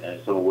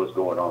and some of what's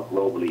going on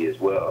globally as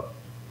well.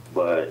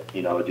 But,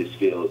 you know, it just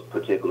feels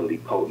particularly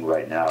potent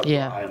right now.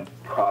 Yeah. So I am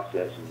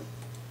processing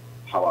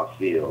how I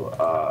feel.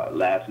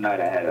 Last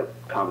night I had a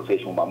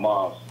conversation with my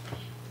mom.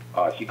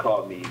 She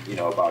called me, you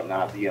know, about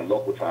 9 p.m.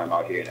 local time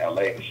out here in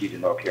L.A. because she's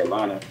in North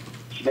Carolina.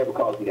 She never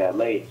calls me that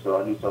late,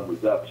 so I knew something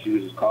was up. She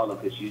was just calling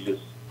because she's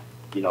just,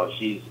 you know,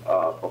 she's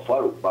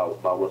befuddled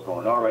about what's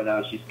going on right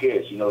now. She's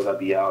scared. She knows I'll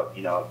be out,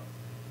 you know,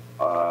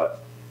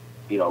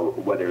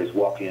 whether it's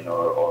walking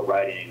or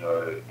riding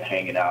or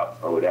hanging out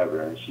or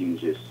whatever. And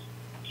she's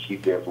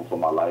fearful for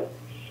my life,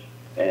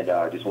 and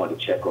just wanted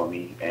to check on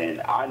me.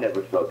 And I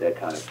never felt that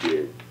kind of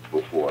fear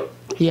before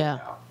Yeah.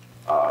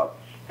 now.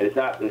 And it's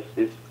not.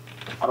 It's.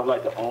 I don't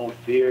like to own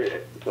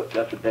fear.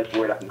 That's the best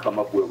word I can come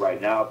up with right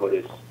now. But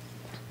it's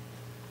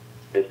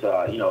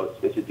you know,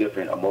 it's a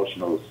different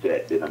emotional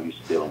set that I'm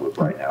used to dealing with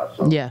right now.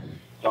 So Yeah.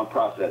 So I'm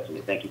processing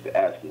it. Thank you for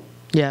asking.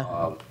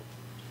 Yeah.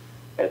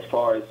 As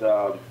far as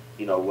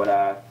you know, what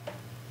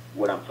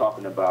I'm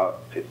talking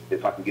about,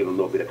 if I can give a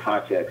little bit of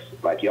context,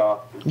 like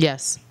y'all.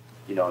 Yes.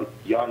 You know,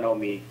 y'all know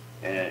me,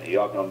 and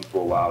y'all know me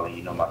for a while, and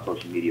you know my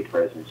social media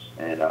presence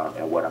and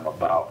what I'm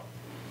about.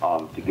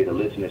 To get a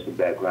listener some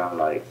background,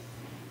 like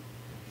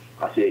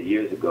I said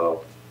years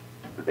ago,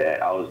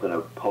 that I was going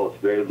to post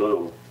very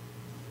little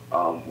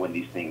when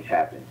these things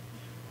happen,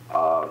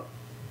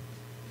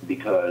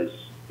 because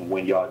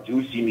when y'all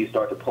do see me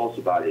start to post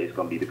about it, it's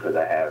going to be because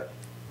I have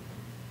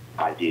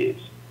ideas.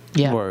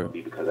 Yeah. It's going to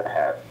be because I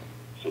have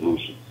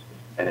solutions.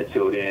 And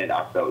until then,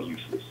 I felt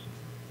useless.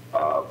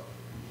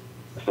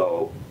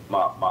 So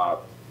my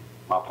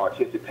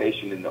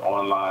participation in the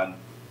online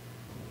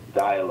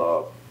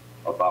dialogue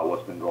about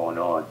what's been going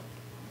on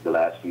the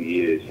last few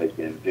years has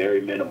been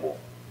very minimal.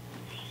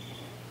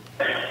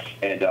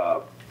 And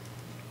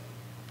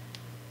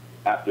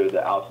after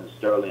the Alton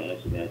Sterling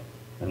incident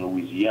in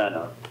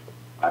Louisiana,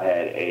 I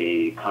had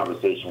a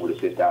conversation with a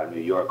sister out in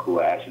New York who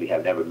I actually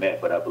have never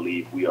met, but I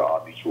believe we are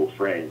all mutual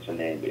friends. Her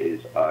name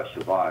is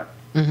Siobhan.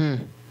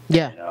 Mm-hmm.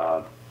 Yeah.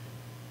 And,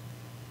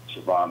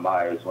 Siobhan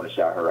Myers, want to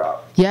shout her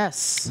out.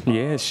 Yes.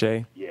 Yeah,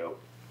 Shay.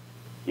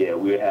 Yeah,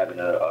 we were having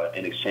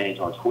an exchange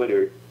on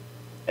Twitter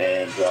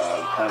and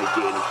kind of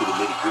getting into the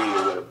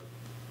nitty-gritty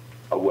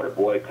of what a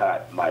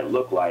boycott might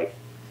look like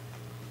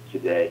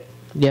today.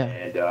 Yeah.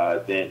 And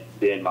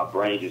then my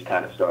brain just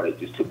kind of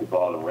just took the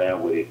ball and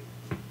ran with it.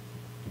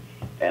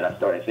 And I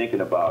started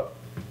thinking about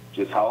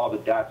just how all the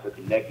dots are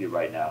connected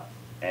right now.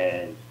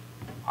 And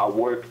I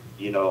work,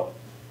 you know,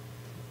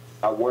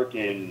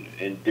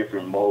 in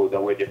different modes. I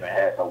wear different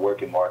hats. I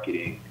work in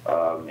marketing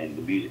in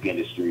the music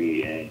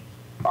industry, and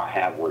I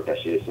have worked, I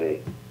should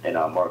say, in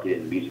marketing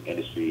in the music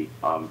industry,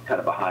 kind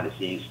of behind the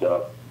scenes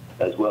stuff,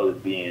 as well as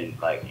being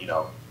like, you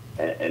know,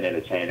 an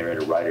entertainer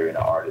and a writer and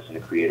an artist and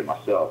a creator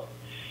myself.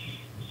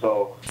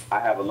 So I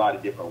have a lot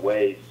of different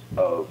ways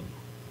of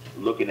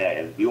looking at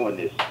and viewing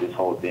this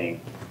whole thing.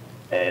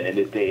 And in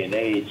this day and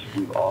age,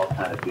 we've all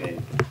kind of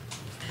been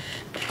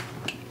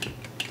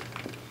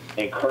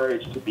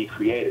encouraged to be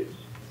creators.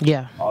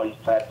 Yeah. All these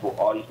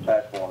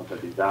platforms are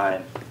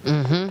designed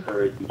to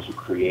encourage you to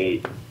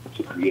create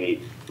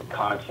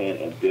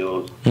content and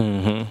build,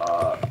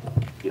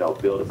 you know,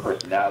 build a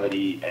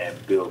personality and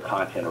build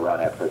content around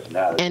that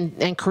personality.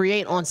 And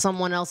create on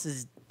someone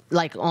else's,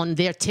 like on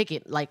their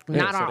ticket, like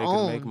not so our they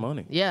own. can make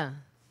money. Yeah.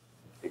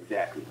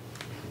 Exactly.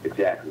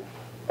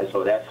 And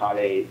so that's how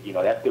they, you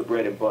know, that's their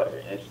bread and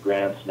butter.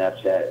 Instagram,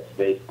 Snapchat,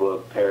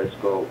 Facebook,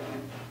 Periscope,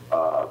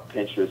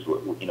 Pinterest,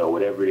 you know,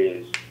 whatever it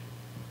is.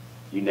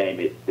 you name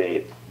it,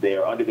 they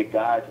are under the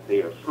guise that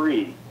they are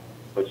free,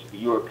 but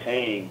you are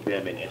paying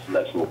them an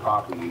intellectual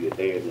property that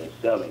they are then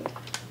selling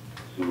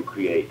to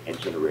create and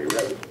generate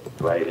revenue,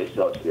 right? They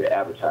sell to their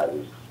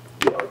advertisers.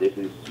 This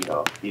is,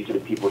 these are the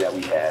people that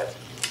we have.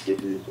 This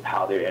is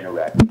how they're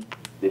interacting.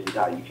 This is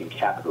how you can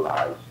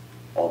capitalize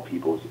on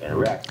people's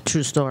interaction.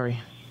 True story.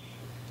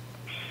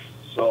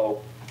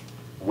 So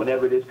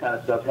whenever this kind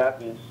of stuff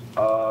happens,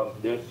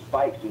 there's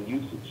spikes in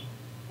usage.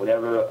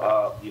 Whenever,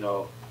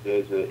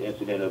 there's an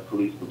incident of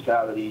police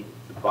brutality,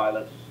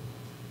 violence,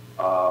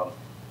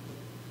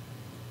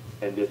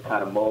 in this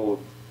kind of mode,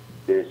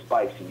 there's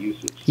spikes in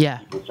usage. Yeah.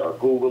 People start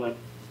Googling,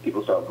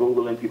 people start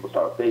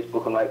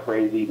Facebooking like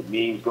crazy, the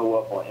memes go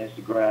up on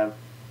Instagram,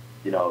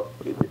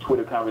 the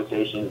Twitter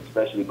conversations,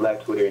 especially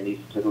Black Twitter in these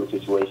particular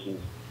situations,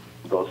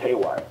 goes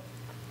haywire.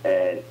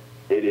 And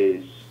it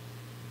is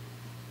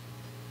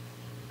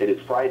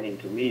frightening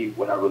to me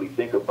when I really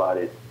think about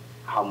it,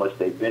 how much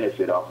they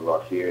benefit off of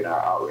our fear and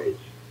our outrage.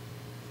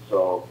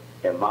 So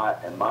in my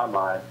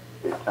mind,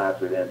 it's time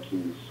for them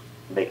to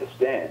make a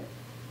stand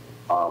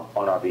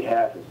on our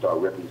behalf and start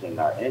representing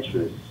our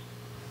interests,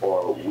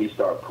 or we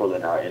start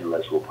pulling our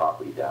intellectual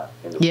property down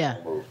in the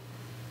form of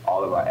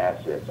all of our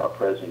assets, our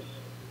presence,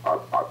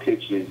 our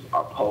pictures,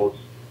 our posts,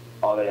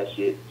 all of that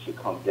shit should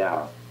come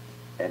down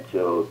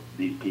until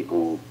these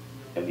people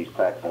and these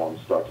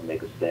platforms start to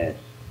make a stance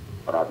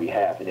on our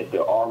behalf. And if they're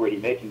already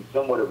making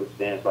somewhat of a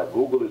stance, like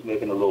Google is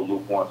making a little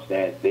lukewarm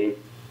stance, they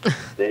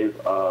made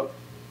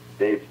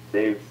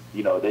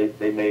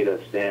a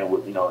stand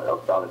with,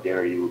 of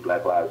solidarity with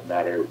Black Lives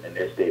Matter in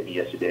their statement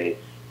yesterday,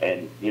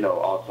 and,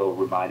 also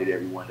reminded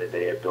everyone that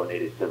they have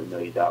donated $7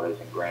 million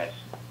in grants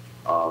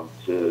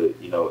to,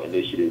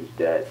 initiatives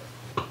that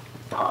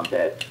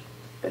combat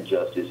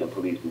injustice and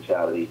police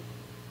brutality.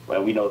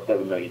 When we know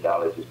 $7 million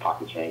is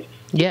pocket change.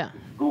 Yeah.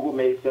 Google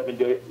made $7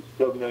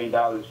 million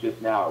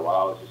just now while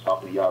I was just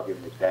talking to y'all,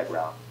 giving this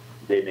background.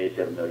 They made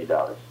 $7 million.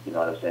 You know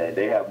what I'm saying?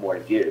 They have more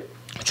to give.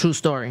 True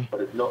story.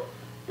 But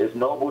it's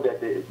noble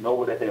that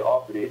they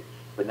offered it,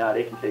 but now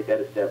they can take that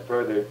a step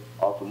further,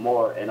 offer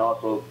more, and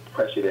also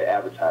pressure their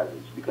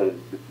advertisers, because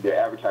their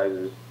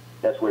advertisers,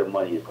 that's where the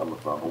money is coming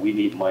from. And we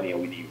need money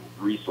and we need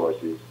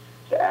resources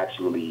to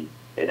actually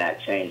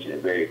enact change in a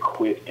very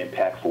quick,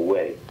 impactful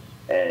way.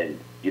 And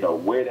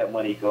where that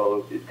money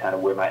goes is kind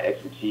of where my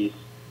expertise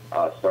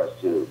starts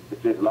to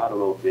fizzle out a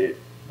little bit,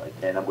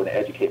 and I'm going to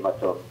educate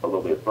myself a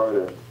little bit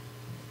further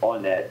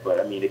on that. But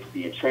I mean, it could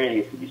be in training,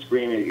 it could be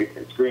screening,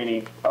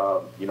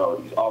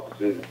 these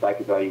officers and psych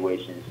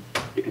evaluations.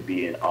 It could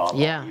be in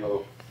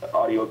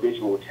audio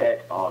visual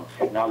tech,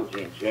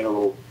 technology in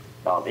general,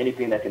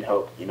 anything that can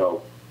help,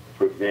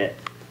 prevent,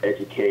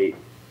 educate,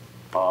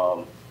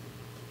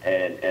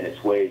 and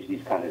assuage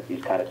these kind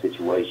of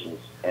situations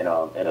and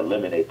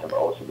eliminate them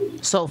ultimately.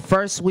 So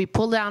first we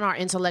pull down our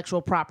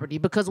intellectual property,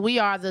 because we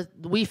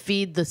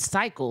feed the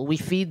cycle,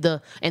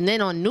 and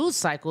then on news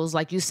cycles,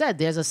 like you said,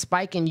 there's a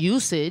spike in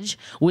usage,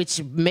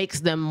 which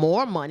makes them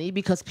more money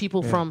because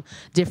people from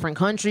different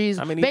countries,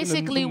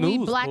 basically we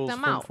black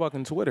them out.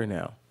 Fucking Twitter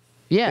now.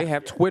 Yeah. They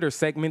have Twitter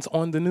segments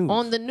on the news.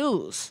 On the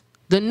news.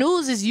 The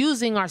news is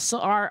using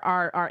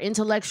our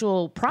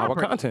intellectual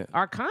property.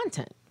 Our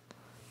content.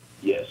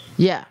 Yes.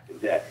 Yeah.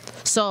 Exactly.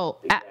 So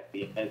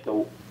exactly. And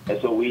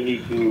so we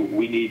need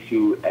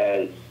to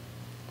as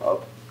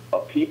a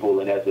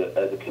people and as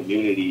a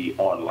community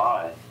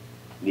online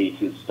need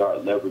to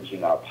start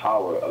leveraging our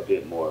power a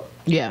bit more.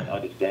 Yeah. And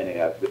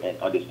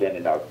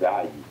understanding our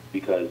value,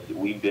 because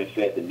we've been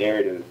fed the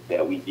narrative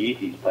that we need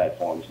these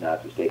platforms now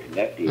to stay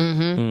connected.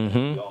 Mm-hmm.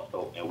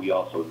 Mm-hmm. We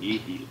also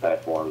need these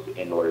platforms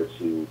in order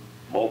to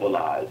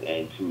mobilize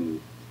and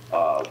to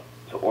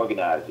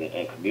organize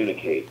and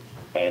communicate.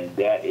 And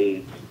that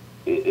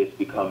it's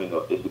becoming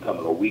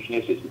a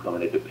weakness. It's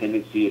becoming a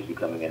dependency. It's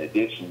becoming an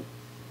addiction.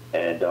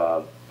 And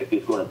if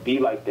it's going to be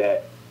like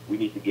that, we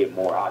need to get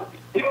more out of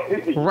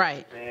it.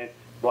 Right.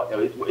 But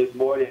it's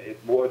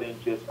more than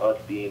just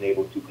us being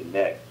able to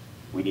connect.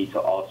 We need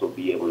to also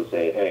be able to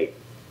say, hey,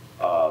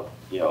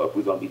 if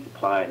we're going to be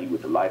supplying you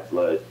with the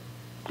lifeblood,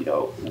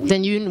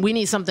 we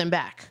need something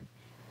back.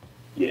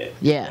 Yeah.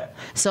 Yeah.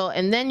 So,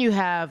 and then you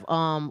have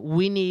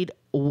we need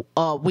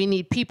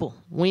people.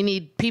 We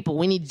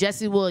need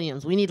Jesse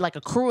Williams. We need like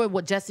a crew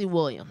with Jesse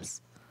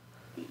Williams.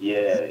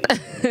 Yeah.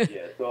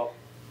 So,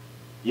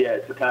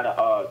 to kind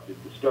of to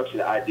structure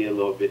the idea a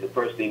little bit, the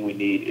first thing we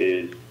need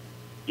is,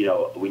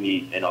 we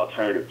need an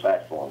alternative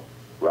platform,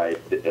 right?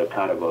 A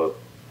kind of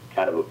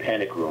a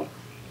panic room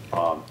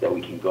that we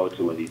can go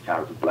to in these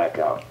times of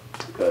blackout,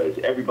 because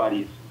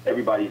everybody's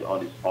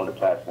on the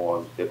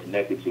platforms. They're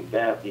connected to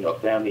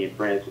family and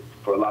friends.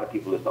 For a lot of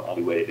people, it's the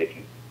only way that they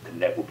can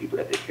connect with people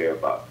that they care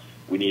about.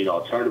 We need an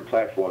alternative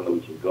platform that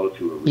we can go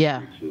to and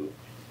recruit to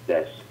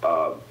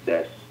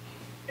that's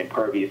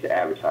impervious to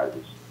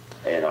advertisers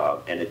and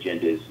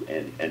agendas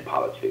and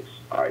politics.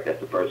 All right, that's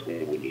the first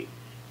thing we need.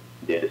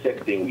 Then the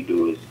second thing we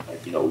do is,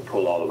 we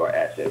pull all of our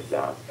assets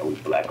down and we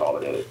black all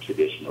of the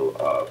traditional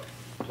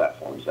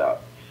platforms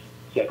out.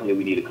 Secondly,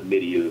 we need a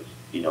committee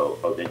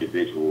of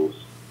individuals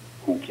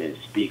who can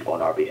speak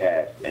on our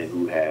behalf and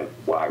who have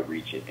wide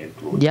reach and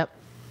influence. Yep.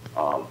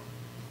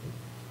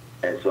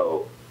 And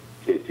so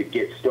to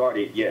get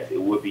started, yes,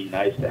 it would be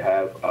nice to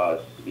have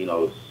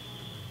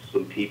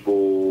some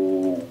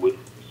people with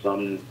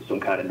some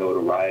kind of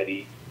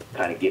notoriety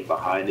kind of get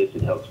behind this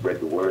and help spread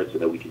the word so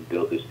that we can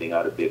build this thing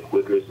out a bit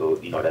quicker. So,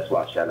 that's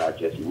why I shout out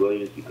Jesse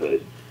Williams, because,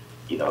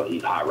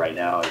 he's hot right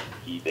now.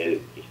 He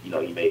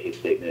made his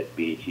statement at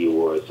BET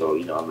Awards. So,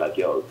 I'm like,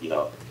 yo,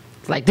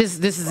 Like this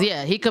is,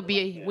 he could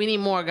be, we need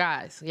more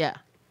guys. Yeah.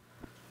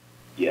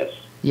 Yes.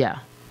 Yeah.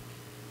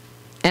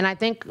 And I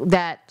think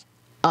that,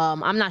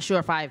 I'm not sure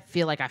if I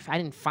feel like I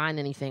didn't find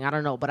anything. I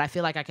don't know. But I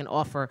feel like I can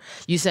offer.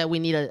 You said we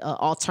need an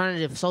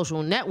alternative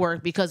social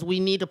network because we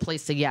need a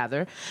place to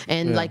gather.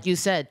 And like you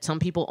said, some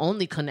people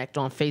only connect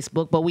on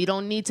Facebook, but we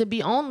don't need to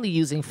be only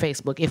using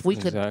Facebook. If we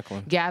could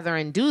gather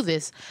and do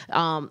this,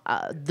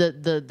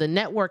 the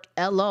network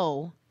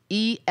ELLO.co,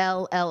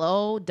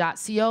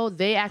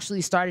 they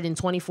actually started in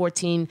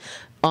 2014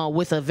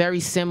 with a very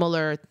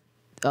similar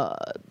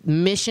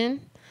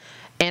mission.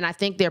 And I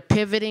think they're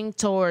pivoting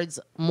towards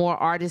more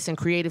artists and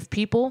creative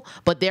people.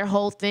 But their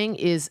whole thing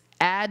is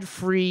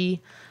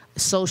ad-free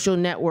social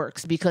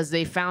networks, because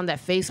they found that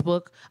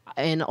Facebook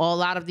and a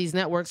lot of these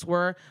networks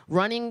were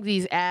running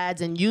these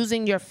ads and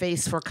using your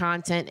face for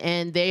content.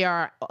 And they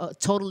are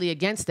totally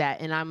against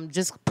that. And I'm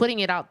just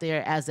putting it out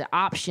there as an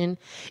option.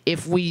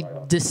 If we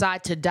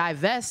decide to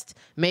divest,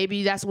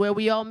 maybe that's where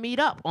we all meet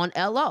up, on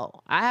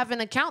LO. I have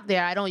an account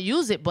there. I don't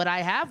use it, but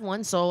I have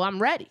one, so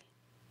I'm ready.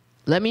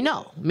 Let me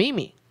know.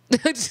 Mimi.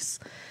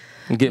 Just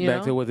get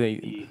back to what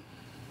they.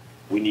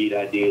 We need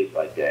ideas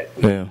like that.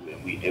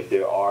 If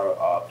there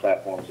are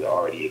platforms that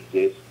already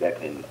exist that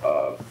can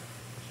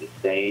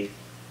sustain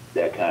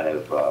that kind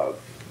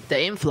of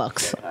the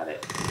influx.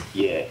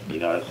 You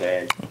know what I'm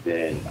saying?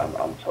 Then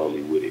I'm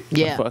totally with it.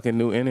 Yeah. The fucking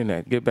new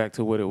internet. Get back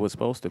to what it was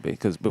supposed to be,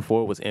 because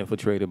before it was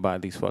infiltrated by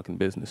these fucking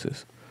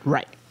businesses.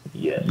 Right.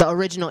 Yes. The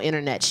original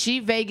internet. She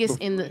Vegas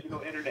in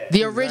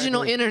the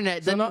original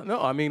internet. So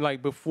no, I mean,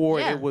 like, before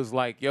it was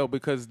like, yo,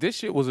 because this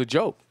shit was a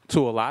joke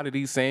to a lot of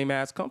these same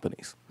ass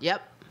companies.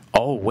 Yep.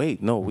 Oh,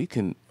 wait, no, we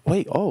can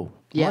wait. Oh,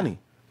 money.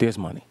 There's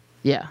money.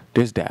 Yeah.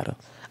 There's data.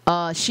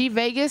 She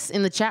Vegas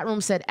in the chat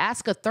room said,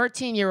 ask a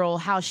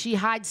 13-year-old how she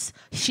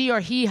or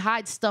he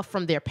hides stuff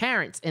from their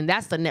parents, and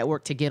that's the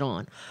network to get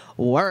on.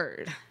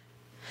 Word.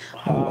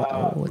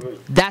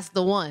 That's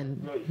the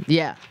one.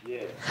 Yeah.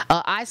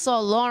 I saw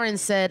Lauren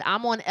said,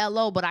 I'm on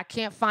LO, but I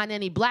can't find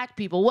any black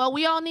people. Well,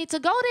 we all need to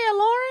go there,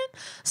 Lauren.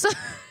 So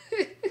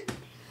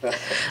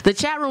the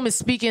chat room is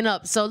speaking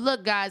up. So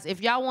look, guys,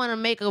 if y'all want to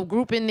make a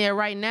group in there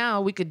right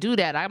now, we could do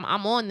that. I'm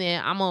on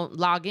there. I'm going to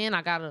log in.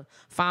 I got to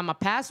find my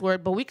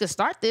password, but we could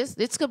start this.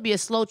 This could be a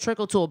slow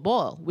trickle to a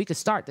boil. We could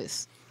start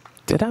this.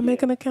 Did I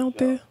make an account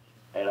there?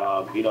 And,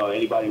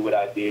 anybody with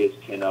ideas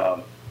can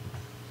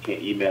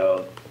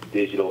email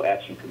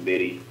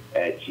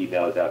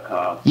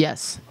digitalactioncommittee@gmail.com.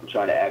 Yes. I'm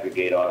trying to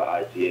aggregate all the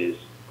ideas,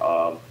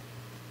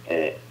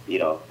 and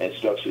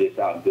structure this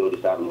out and build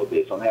this out a little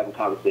bit. So I'm having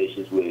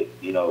conversations with,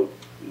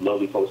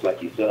 lovely folks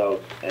like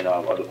yourselves and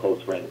other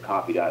close friends and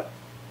confidants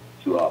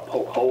to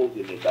poke holes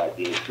in this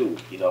idea too.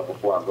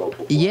 Before I go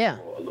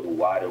a little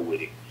wider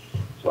with it,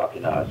 so I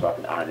can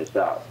iron this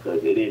out,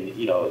 because it didn't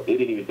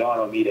even dawn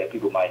on me that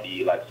people might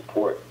need like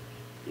support,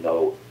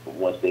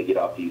 once they get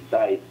off these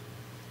sites.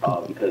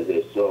 Because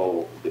they're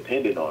so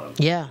dependent on them.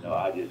 Yeah.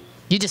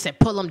 You just said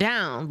pull them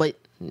down, but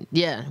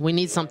yeah, we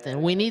need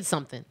something. We need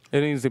something.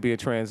 It needs to be a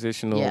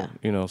transitional,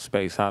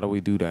 space. How do we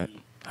do that?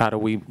 How do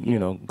we,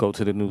 go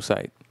to the new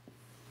site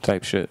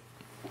type shit?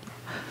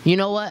 You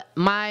know what?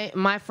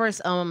 My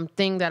first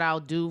thing that I'll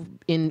do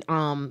in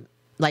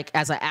like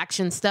as an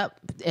action step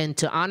and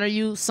to honor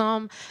you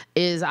some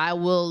is I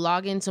will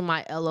log into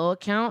my LO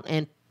account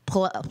and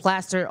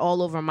plaster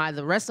all over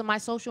the rest of my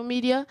social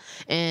media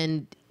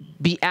and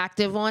be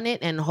active on it,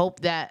 and hope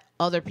that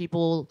other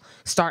people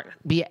start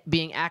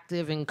being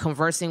active and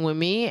conversing with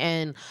me.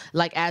 And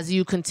like, as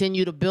you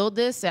continue to build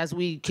this, as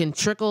we can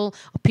trickle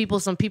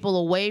some people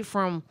away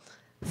from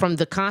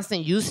the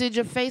constant usage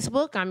of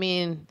Facebook, I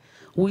mean,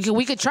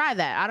 we could try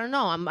that. I don't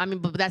know.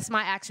 But that's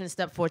my action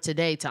step for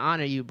today, to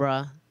honor you,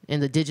 bruh, in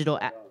the Digital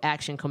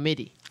Action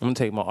Committee. I'm gonna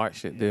take my art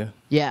shit there.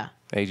 Yeah.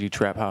 AG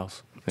Trap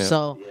House. Yeah.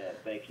 So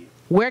thank you.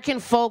 Where can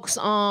folks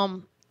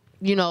find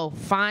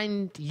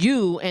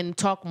you and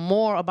talk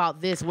more about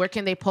this? Where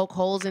can they poke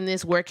holes in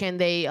this? Where can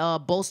they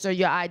bolster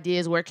your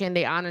ideas? Where can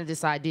they honor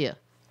this idea?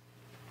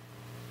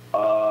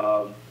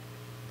 So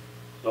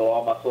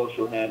all my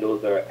social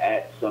handles are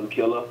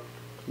 @SomeKilla.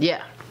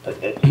 Yeah.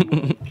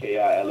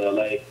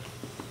 SomeKilla.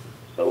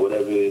 So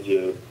whatever is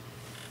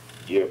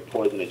your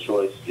poison of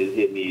choice, just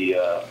hit me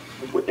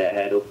with that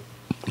handle.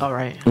 All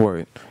right.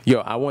 Word. Yo,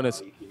 I want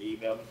to. You can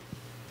email me.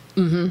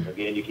 Mm-hmm.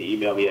 Again, you can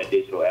email me at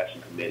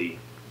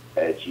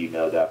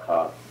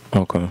digitalactioncommittee@gmail.com.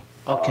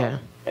 Okay.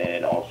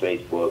 And on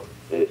Facebook,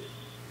 it's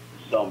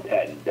Some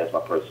Patent. That's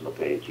my personal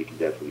page. You can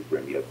definitely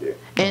bring me up there.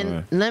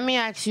 And let me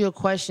ask you a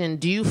question.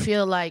 Do you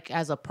feel like,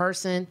 as a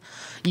person,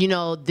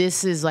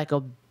 this is like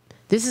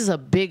This is a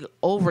big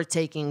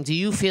overtaking. Do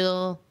you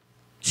feel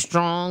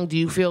strong? Do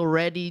you feel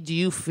ready?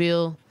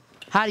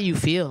 How do you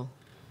feel?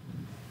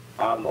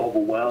 I'm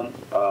overwhelmed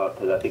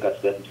because I think I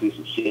stepped into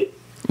some shit.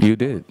 You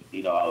did.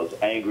 You know, I was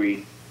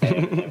angry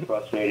and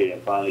frustrated,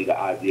 and finally the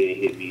idea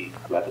hit me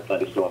like a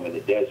thunderstorm in the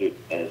desert.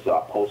 And so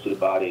I posted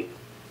about it,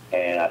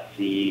 and I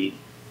see,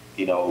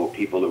 you know,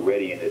 people are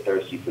ready and they're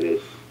thirsty for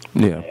this.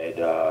 Yeah.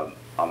 And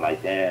I'm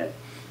like, damn,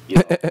 you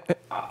know,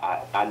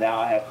 I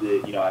now have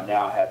to, you know, I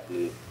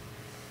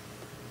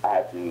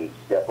have to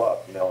step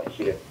up, you know, and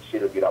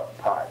shit'll get off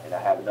the pot. And I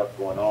have enough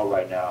going on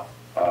right now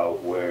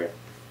where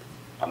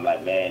I'm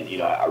like, man, you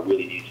know, I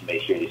really need to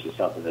make sure this is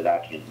something that I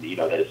can, you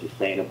know, that is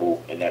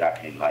sustainable and that I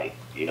can, like,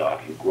 you know, I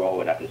can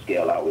grow and I can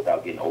scale out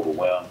without getting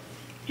overwhelmed,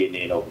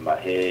 getting in over my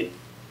head,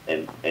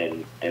 and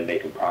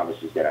making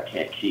promises that I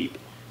can't keep.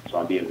 So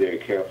I'm being very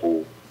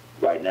careful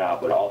right now,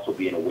 but also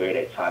being aware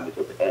that time is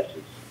of the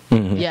essence.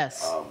 Mm-hmm.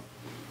 Yes.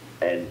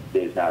 And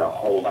there's not a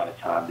whole lot of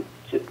time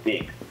to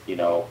think, you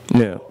know.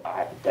 Yeah. So I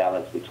have to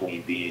balance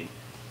between being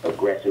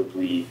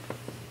aggressively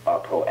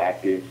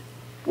proactive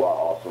while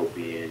also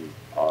being,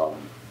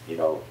 you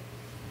know,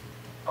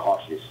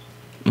 cautious.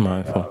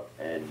 Mindful.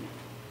 And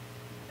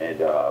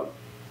I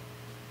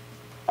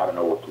don't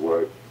know what's the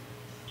word.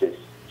 Just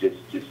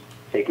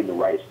taking the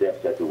right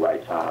steps at the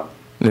right time.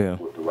 Yeah.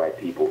 With the right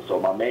people. So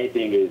my main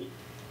thing is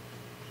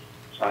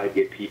trying to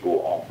get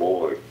people on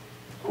board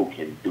who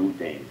can do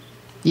things.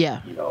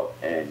 Yeah. You know,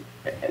 and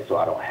so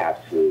I don't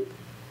have to.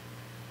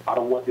 I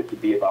don't want this to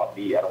be about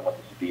me. I don't want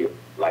this to be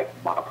like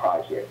my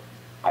project.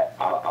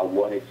 I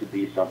want it to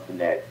be something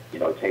that, you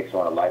know, takes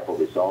on a life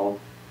of its own,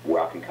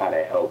 where I can kind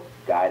of help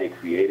guide it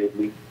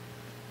creatively,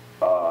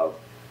 and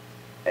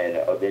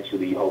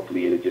eventually,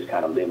 hopefully, it'll just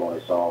kind of live on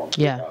its own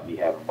without me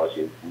having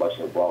much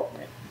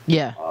involvement.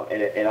 Yeah.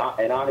 And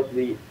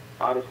honestly,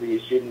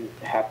 it shouldn't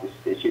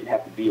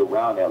have to be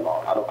around that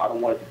long. I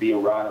don't want it to be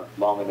around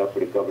long enough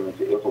for the government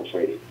to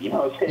infiltrate it. You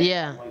know what I'm saying?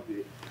 Yeah.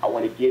 I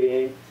want to get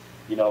in,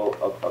 you know,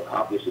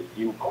 accomplish a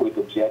few quick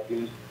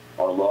objectives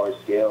on a large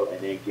scale,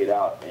 and then get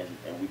out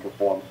and we can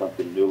form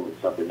something new and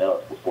something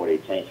else before they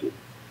change it.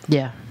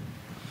 Yeah.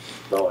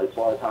 So as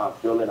far as how I'm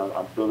feeling,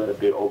 I'm feeling a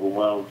bit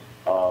overwhelmed.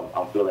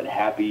 I'm feeling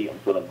happy. I'm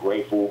feeling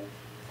grateful.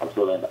 I'm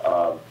feeling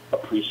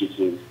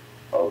appreciative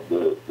of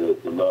the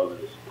love and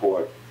the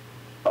support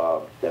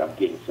that I'm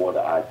getting for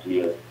the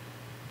idea.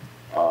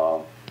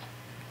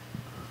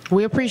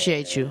 We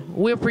appreciate you.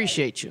 We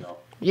appreciate you.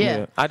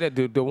 Yeah. I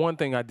did. The one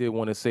thing I did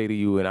want to say to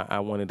you, and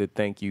I wanted to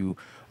thank you,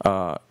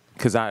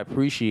 because I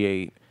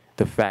appreciate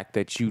the fact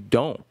that you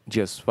don't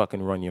just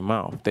fucking run your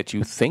mouth, that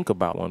you think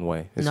about one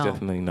way. It's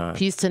definitely not.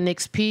 Peace to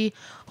Nix P,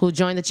 who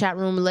joined the chat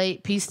room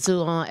late. Peace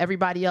to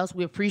everybody else.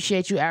 We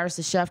appreciate you, Aris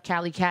the Chef,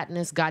 Callie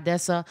Katniss,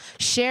 Goddessa.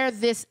 Share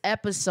this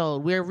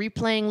episode. We're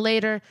replaying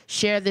later.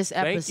 Share this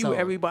episode. Thank you,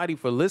 everybody,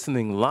 for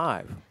listening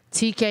live.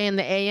 TK and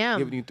the AM.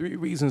 Giving you 3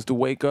 reasons to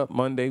wake up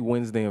Monday,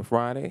 Wednesday, and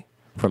Friday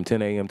from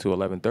 10 a.m. to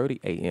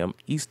 11:30 a.m.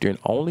 Eastern,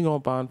 only on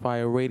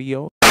Bonfire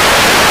Radio.